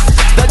what?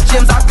 The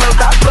gyms I close,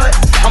 I put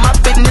on my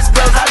fitness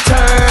clothes. I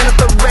turn up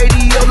the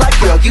radio like,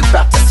 girl, you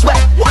bout to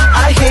sweat.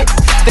 I hit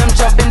them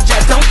jumping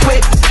jacks, don't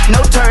quit,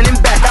 no turning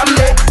back. I'm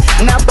lit,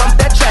 now bump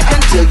that track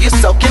until you're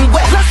soaking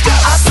wet.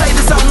 I play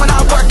this song when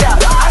I work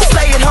out. I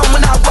slay it home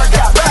when I work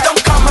out.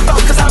 Don't call my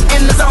phone 'cause I'm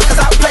in the zone, 'cause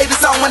I play this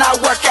song when I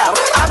work out.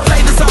 I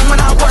play this song when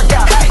I work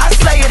out. I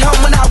slay it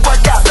home when I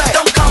work out.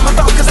 Don't call my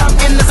phone 'cause I'm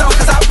in the zone,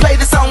 'cause I play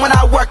this song when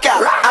I work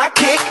out. I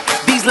kick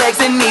these legs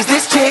and knees,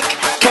 this chick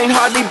can't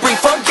hardly breathe.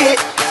 Forget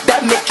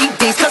that Mickey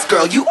D's, 'cause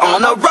girl, you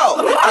on a roll.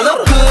 I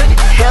look good,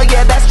 hell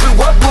yeah, that's true.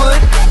 What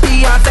would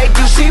Beyonce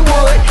do? She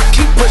would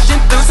keep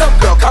pushing through. So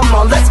girl, come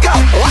on, let's go.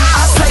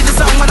 I play this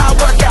song when I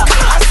work out.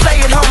 I slay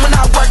it home when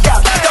I work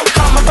out. Don't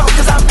call my phone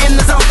 'cause I'm in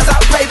the zone, 'cause I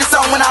play this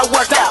song when I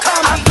work out.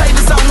 I play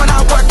this song when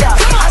I work out.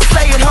 I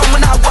slay it home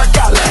when I work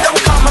out.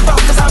 Don't call my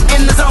phone 'cause I'm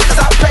in the zone, 'cause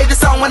I play this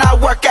song when I work out.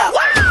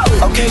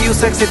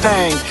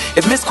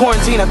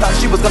 quarantine, I thought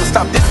she was gonna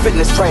stop this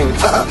fitness train.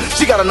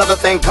 She got another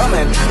thing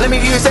coming. Let me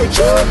hear you say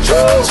choo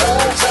choo,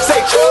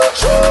 say choo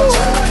choo.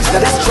 Now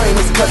this train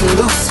is cutting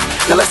loose.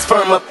 Now let's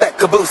firm up that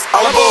caboose.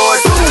 All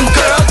aboard. Boom,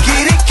 girl,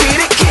 get it,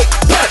 kick,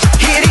 punch,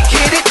 hit it,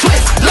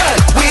 twist,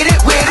 lunge, with it.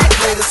 I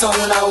play the song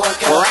when I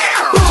work out.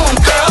 Boom,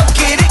 girl,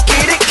 get it,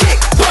 kick,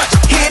 punch,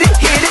 hit it,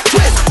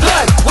 twist,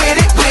 lunge, with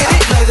it.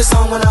 I play the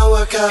song when I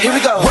work out. Here we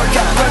go. Work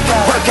out,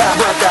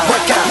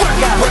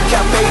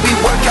 baby,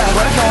 work out.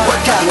 I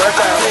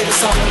play the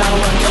song when I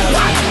work out.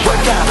 Work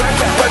out,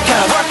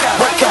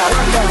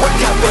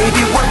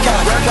 baby, work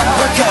out. I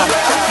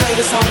play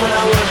the song when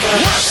I work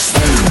out.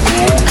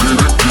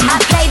 I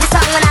play the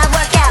song when I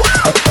work out.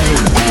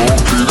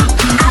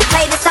 I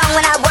play the song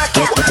when I work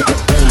out.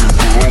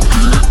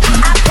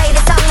 I play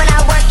the song when I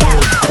work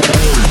out.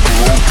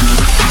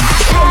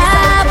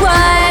 I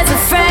was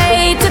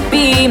afraid to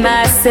be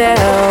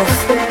myself.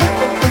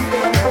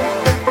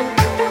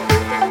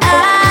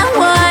 I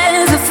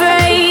was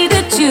afraid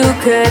that you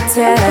could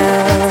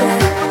tell.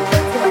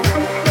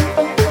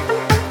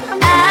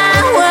 I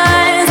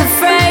was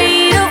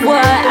afraid of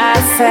what I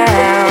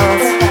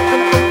felt.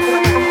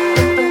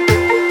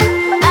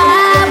 I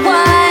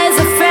was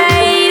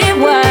afraid it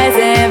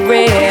wasn't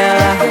real.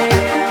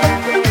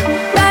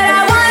 But I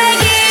wanna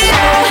get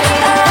up,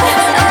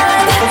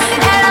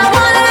 and I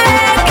wanna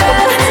let go,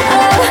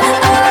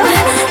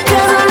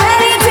 'cause I'm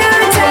ready to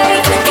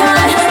take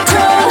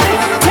control.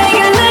 Take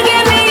a look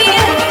at me,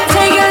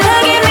 take a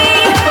look at me.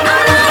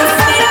 I'm not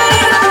afraid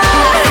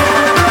anymore.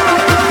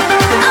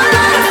 I'm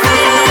not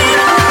afraid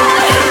anymore. I'm not afraid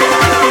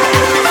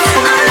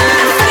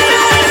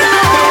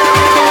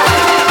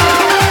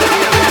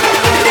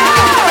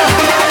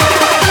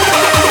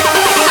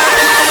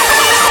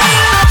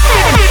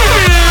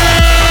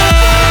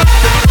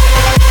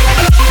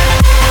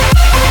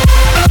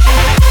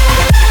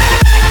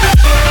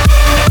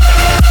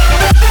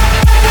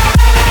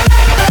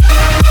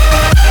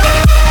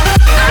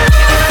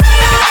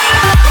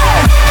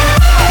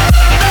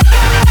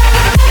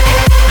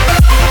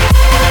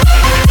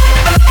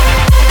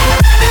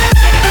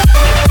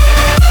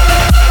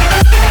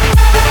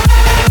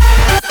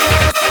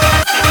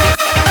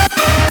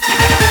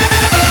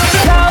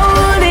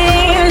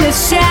holding the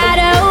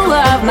shadow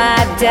of my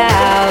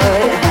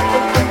doubt.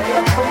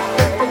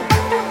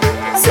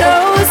 So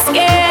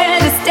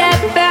scared to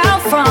step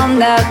out from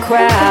the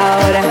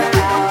crowd.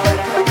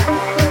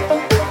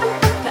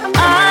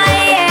 I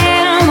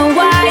am a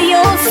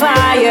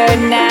wildfire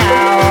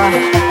now.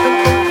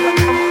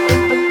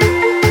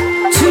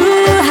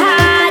 Too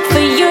hot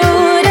for you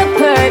to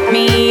put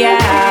me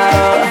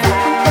out.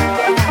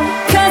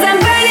 'Cause I'm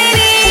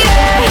burning it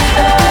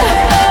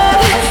up,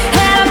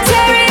 and I'm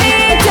tearing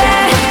it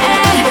down.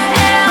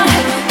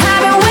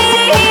 I've been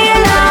waiting here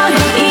long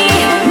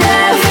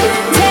enough.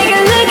 Take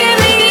a look at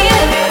me,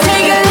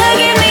 take a look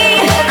at me.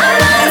 I'm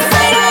not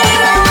afraid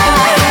anymore.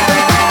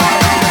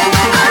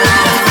 I'm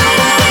not afraid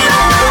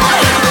anymore.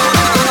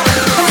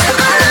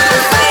 I'm not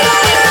afraid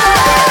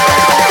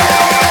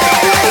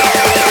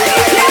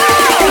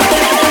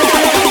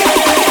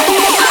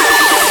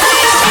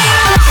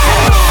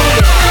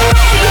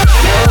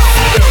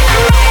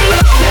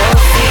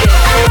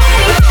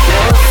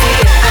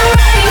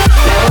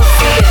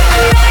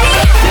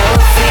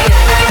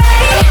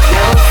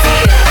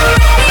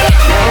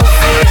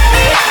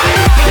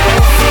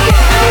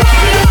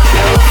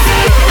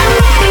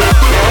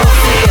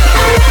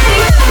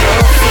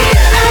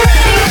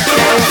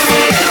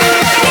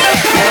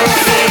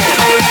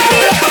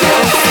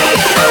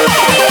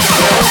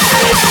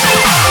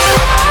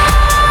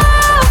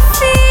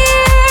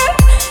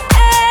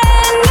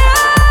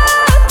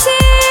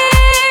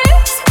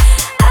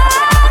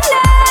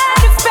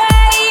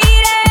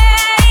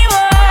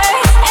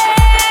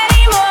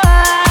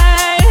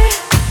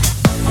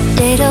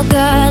Little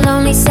girl,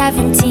 only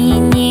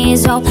 17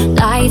 years old.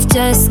 Life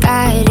just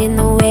got in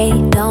the way,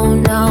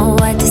 don't know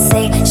what to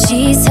say.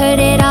 She's heard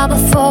it all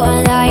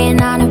before,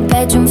 lying on her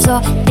bedroom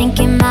floor,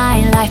 thinking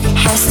my life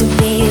has to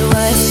be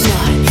worth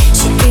more.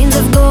 She dreams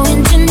of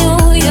going to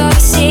New York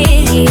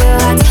City. Her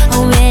heart's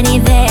already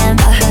there,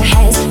 but her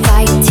head's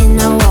fighting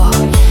a war.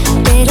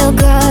 Little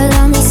girl,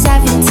 only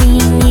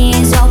 17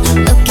 years old,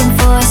 looking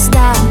for a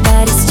star,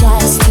 but it's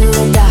just too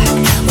dark.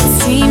 When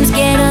dreams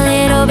get a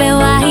little bit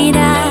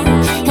wider,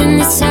 and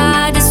it's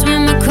hard to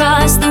swim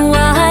across the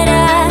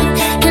water,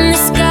 and the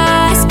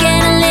scars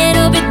get a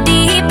little bit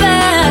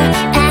deeper,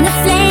 and the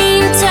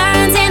flame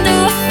turns into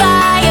a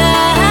fire.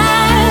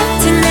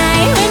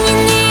 Tonight when you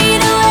need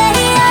a way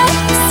out,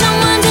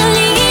 someone to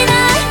lean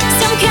on,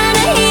 some kind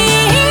of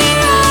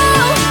hero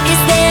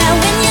is there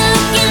when you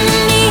look in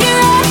the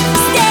mirror,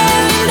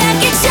 staring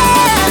back at you.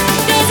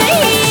 There's a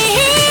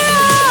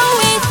hero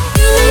with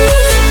you.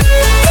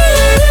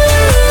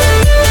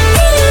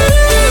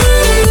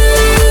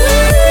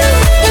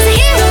 There's a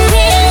hero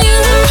in you.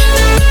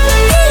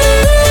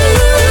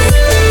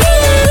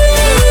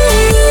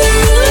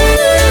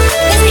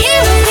 There's a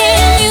hero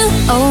in you.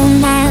 Old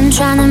man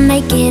trying to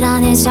make it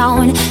on his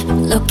own,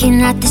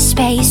 looking at the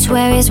space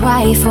where his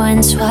wife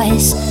once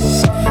was.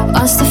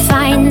 Wants to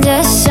find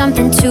us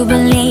something to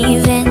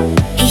believe in.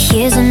 He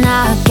hears a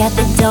knock at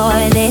the door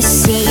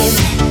this evening.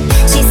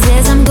 She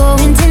says, I'm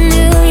going to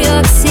New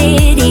York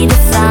City to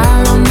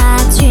follow my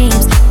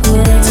dreams.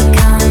 Would you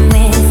come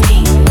with me?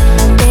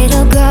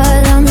 Little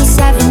girl, only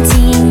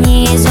 17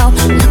 years old,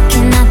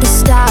 looking at the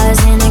stars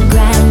in her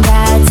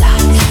granddad's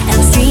house. And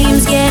the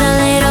dreams get a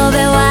little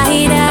bit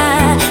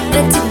wider,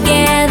 but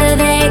together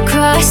they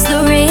cross the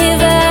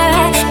river.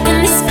 And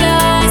the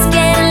stars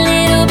get a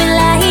little bit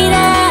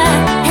lighter,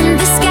 and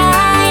the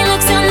sky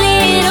looks a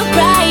little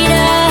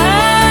brighter.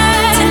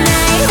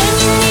 Tonight when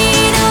you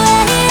need a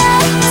way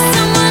up,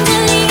 someone to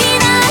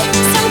lean on,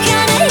 some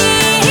kind of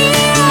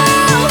hero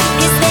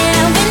is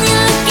there when you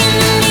look in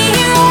the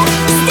mirror,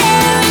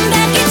 staring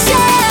back at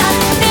you.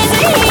 There's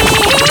a hero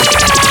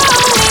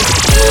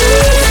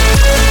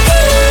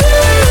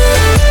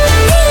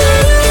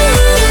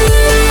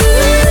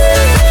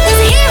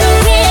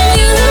with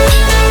you.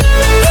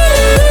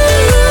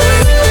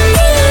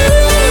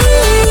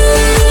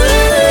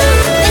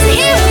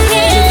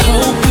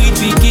 Hope we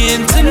begin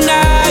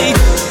tonight.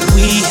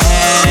 We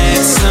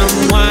had some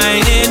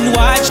wine and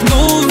watched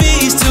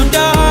movies till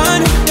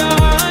dawn.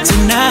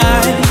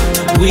 Tonight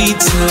we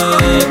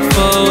took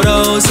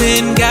photos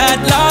and got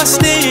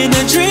lost in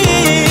a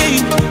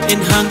dream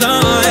and hung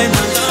on.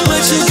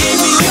 But you gave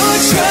me your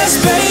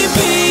trust,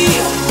 baby.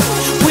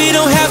 We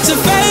don't have to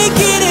fake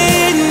it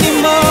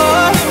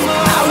anymore.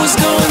 I was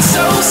going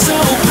so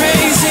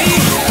crazy.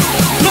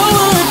 No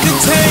one could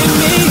take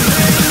me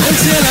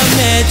until I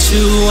met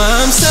you.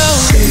 I'm so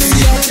crazy.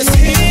 You're just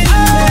hidden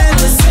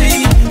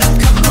fantasy. A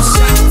couple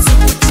shots of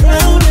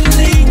Patron and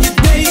leave your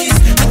days.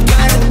 I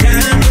got a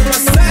dime on my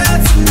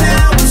side, so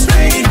now I'm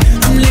straight.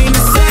 I'm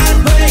leaning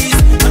sideways.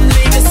 I'm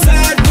leaning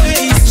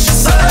sideways.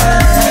 She's I'm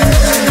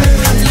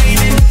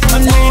leaning.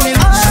 I'm leaning.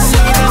 She's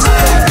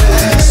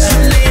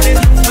I'm leaning.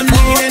 I'm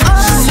leaning.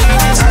 She's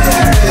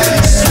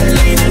I'm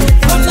leaning.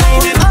 I'm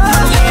leaning.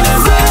 I'm leaning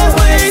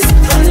sideways.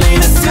 I'm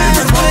leaning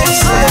sideways.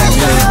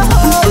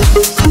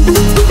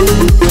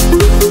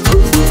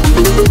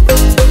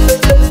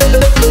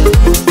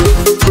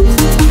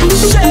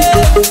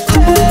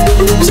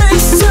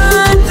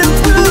 Jason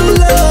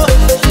Derulo,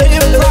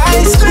 and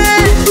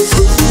priceless.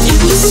 In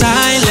the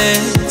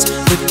silence,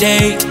 the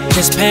day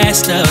just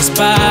passed us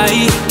by.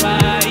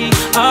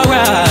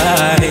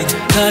 Alright,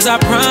 'cause I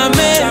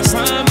promised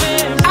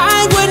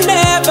I would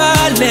never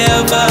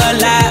live a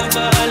lie.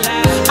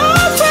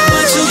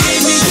 But you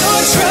gave me your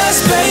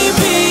trust,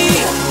 baby.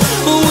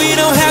 We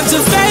don't have to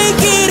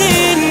fake it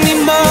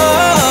anymore.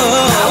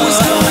 I was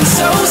going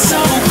so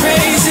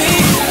crazy.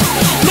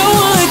 No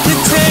one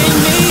could take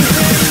me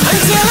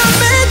until I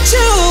met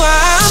you.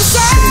 I'm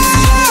so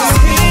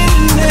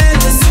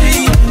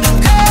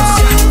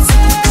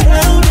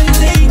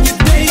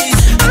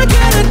I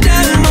got a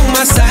dime on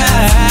my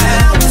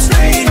side.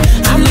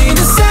 I'm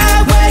leaning side.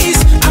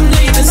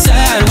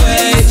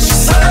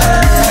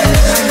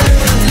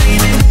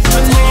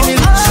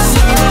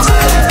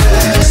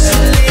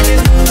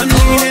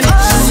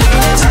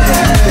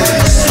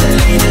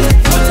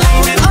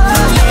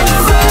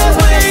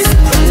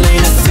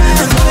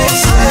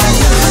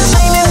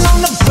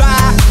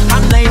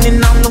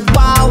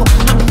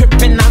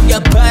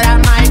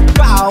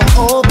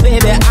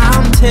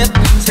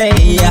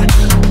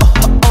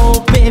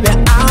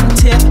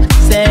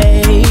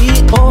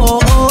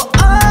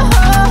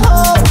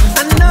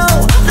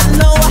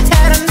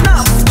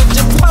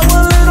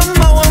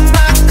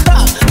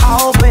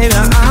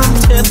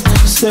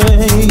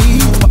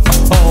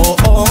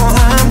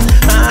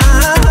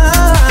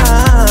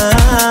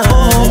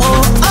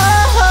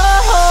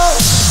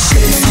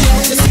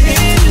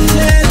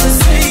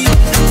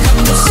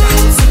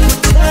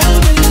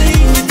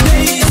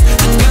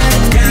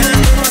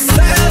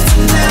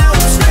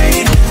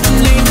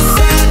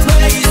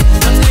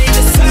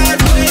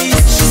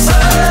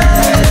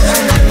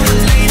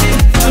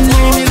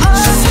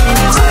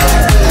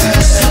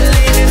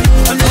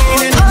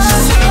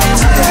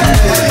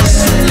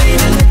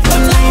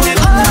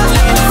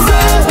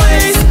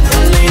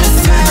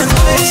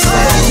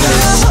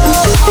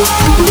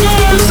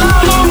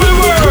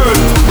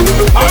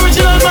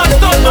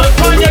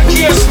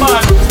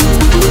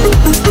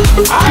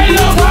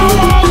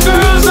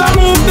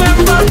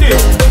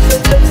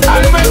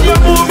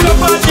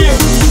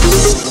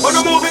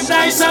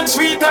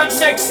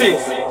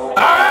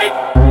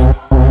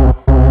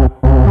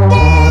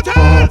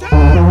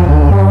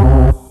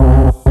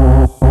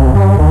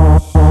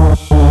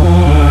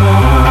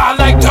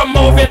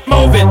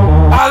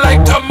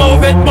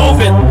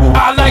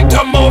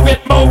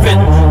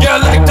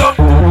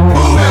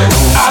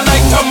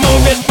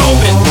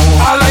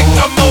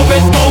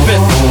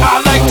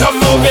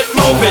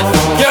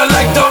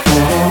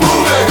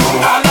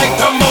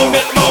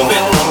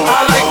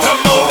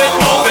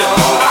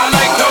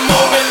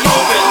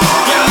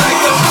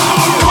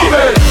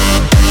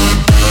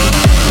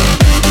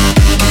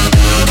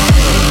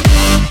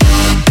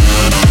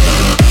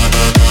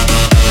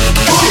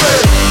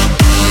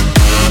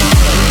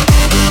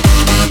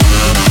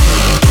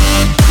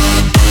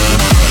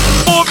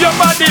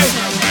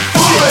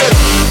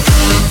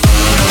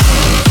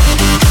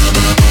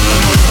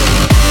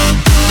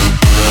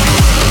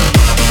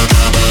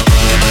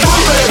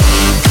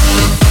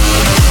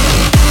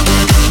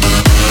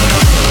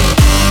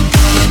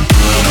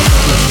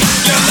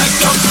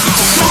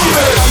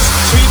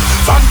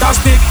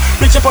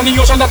 Big ship on the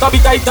ocean that a be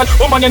titan.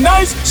 Woman, you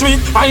nice,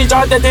 sweet, I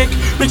enjoy the dick.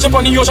 Big ship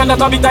on the ocean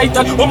that a be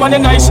titan. Woman, you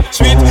nice,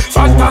 sweet,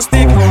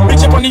 fantastic. Big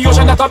ship on the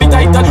ocean that a be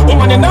titan.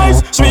 Woman, you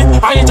nice, sweet,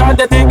 I enjoy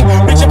the dick.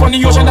 Big ship on the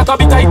ocean that a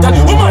be titan.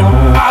 Woman,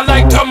 I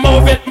like to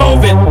move it,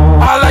 move it.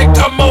 I like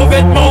to move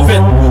it, move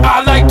it. I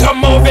like to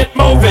move it,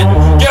 move it.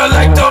 You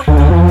like to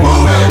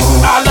move it.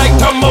 I like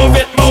to move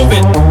it, move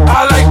it.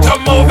 I like to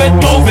move it,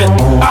 move it.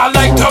 I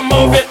like to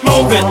move it,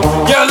 move it.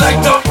 You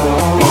like to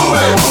move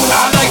it.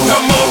 I like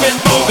to move it,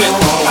 move it.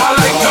 I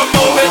like to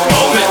move it,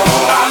 move it.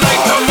 I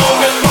like to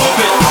move it, move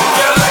it.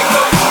 You like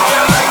to,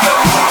 you like to,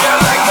 you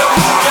like to,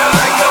 you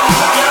like to,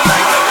 you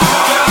like to,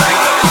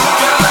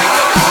 you like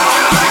to,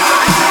 you like to,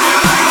 you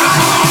like to,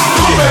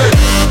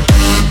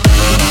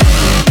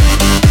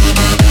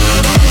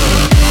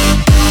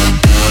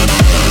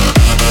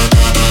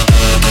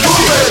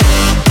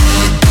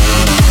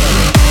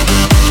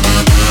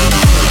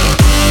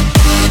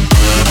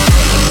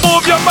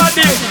 move your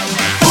body.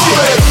 Move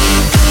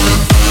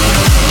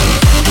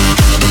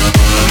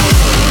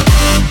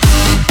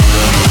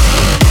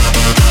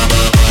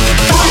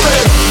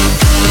it.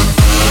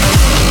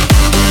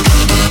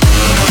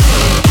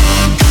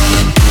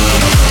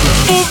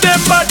 Move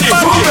them body.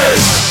 Move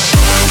it.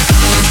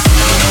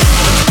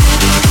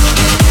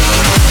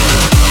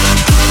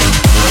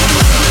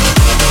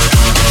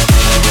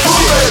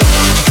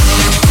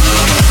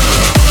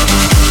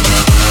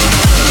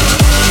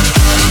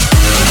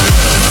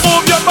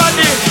 Move your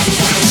body.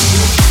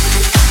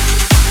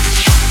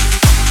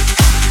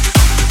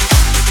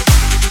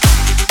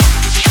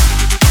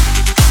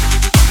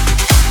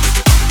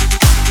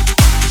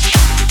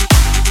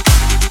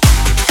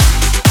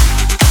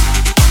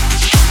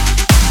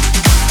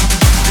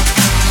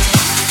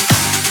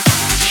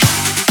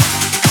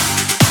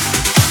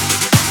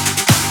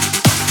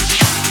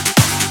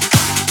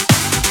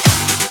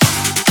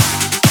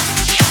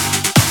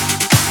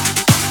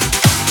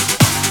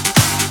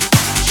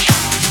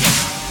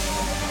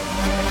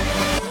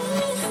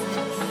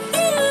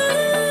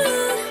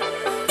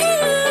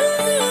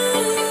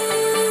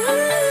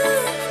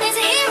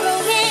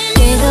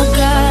 Little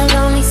girl,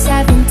 only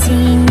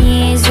 17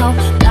 years old.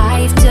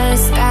 Life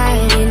just got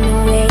in the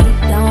way.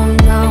 Don't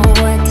know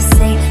what to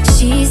say.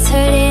 She's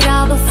heard it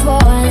all before.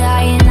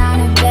 Lying on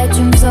her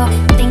bedroom floor,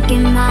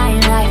 thinking my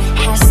life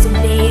has to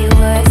be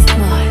worth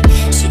more.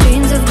 She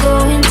dreams of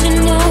going to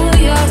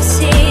New York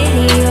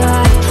City,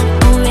 right?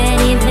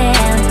 Already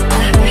there,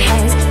 but her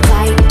head's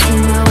right in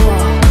the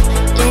wall.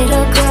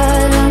 Little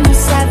girl, only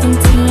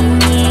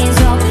 17 years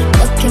old,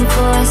 looking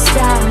for a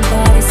star,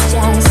 but it's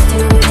just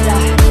too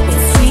dark.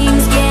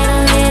 Dreams get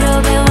a little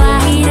bit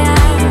wider,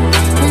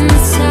 and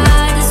it's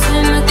hard to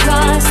swim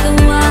across the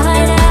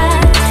water.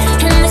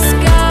 And the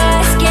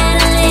scars get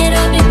a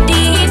little bit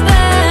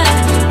deeper,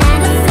 and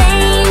the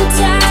flame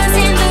turns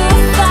into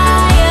a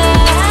fire.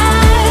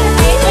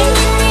 When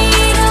you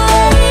need a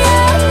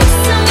warrior,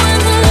 someone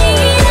to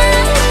lead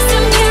us,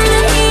 some kind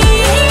of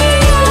hero.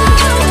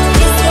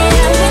 Is there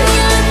when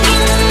you look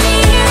in the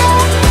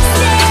mirror,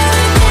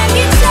 staring back at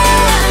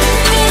yourself,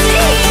 is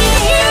a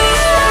hero.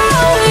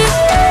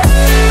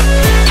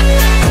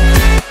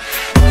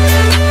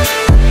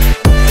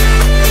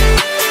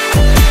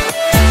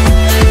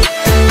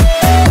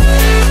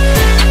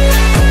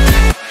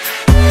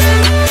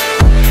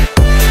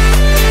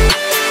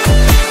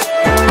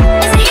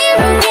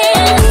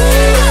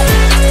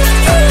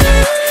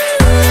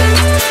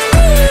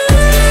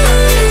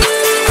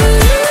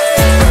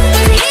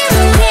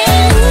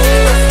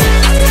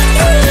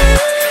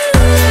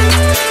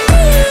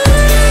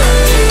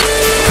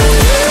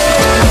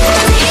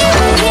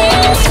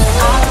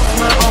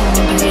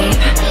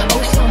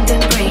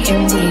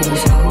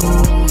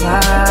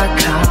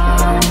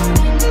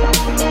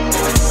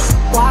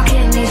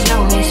 Walking these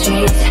lonely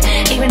streets,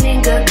 even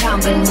in good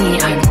company,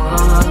 I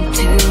want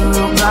to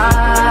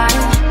run.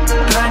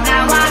 But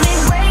now I'm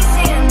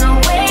embracing the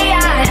way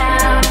I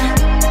am.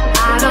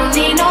 I don't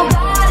need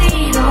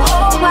nobody to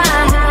hold my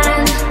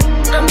hand.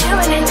 I'm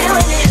doing it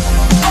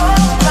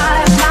all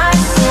by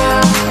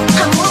myself.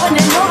 I'm moving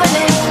it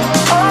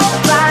all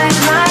by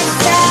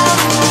myself.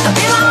 I'll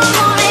be my own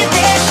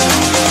motivation.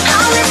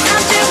 I'll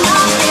listen to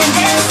nothing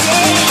they're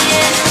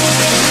saying.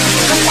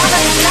 I'm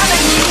loving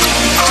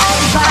it all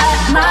by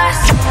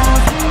myself.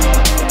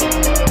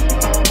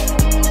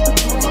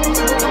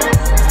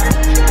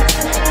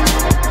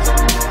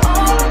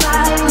 All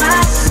by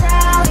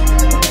myself.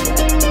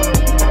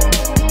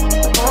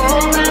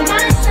 All by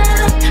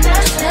myself.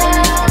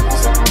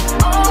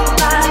 All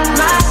by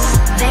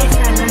myself. They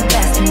turn the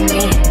best in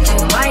me to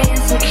my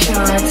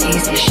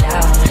insecurities. They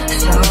shout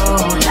so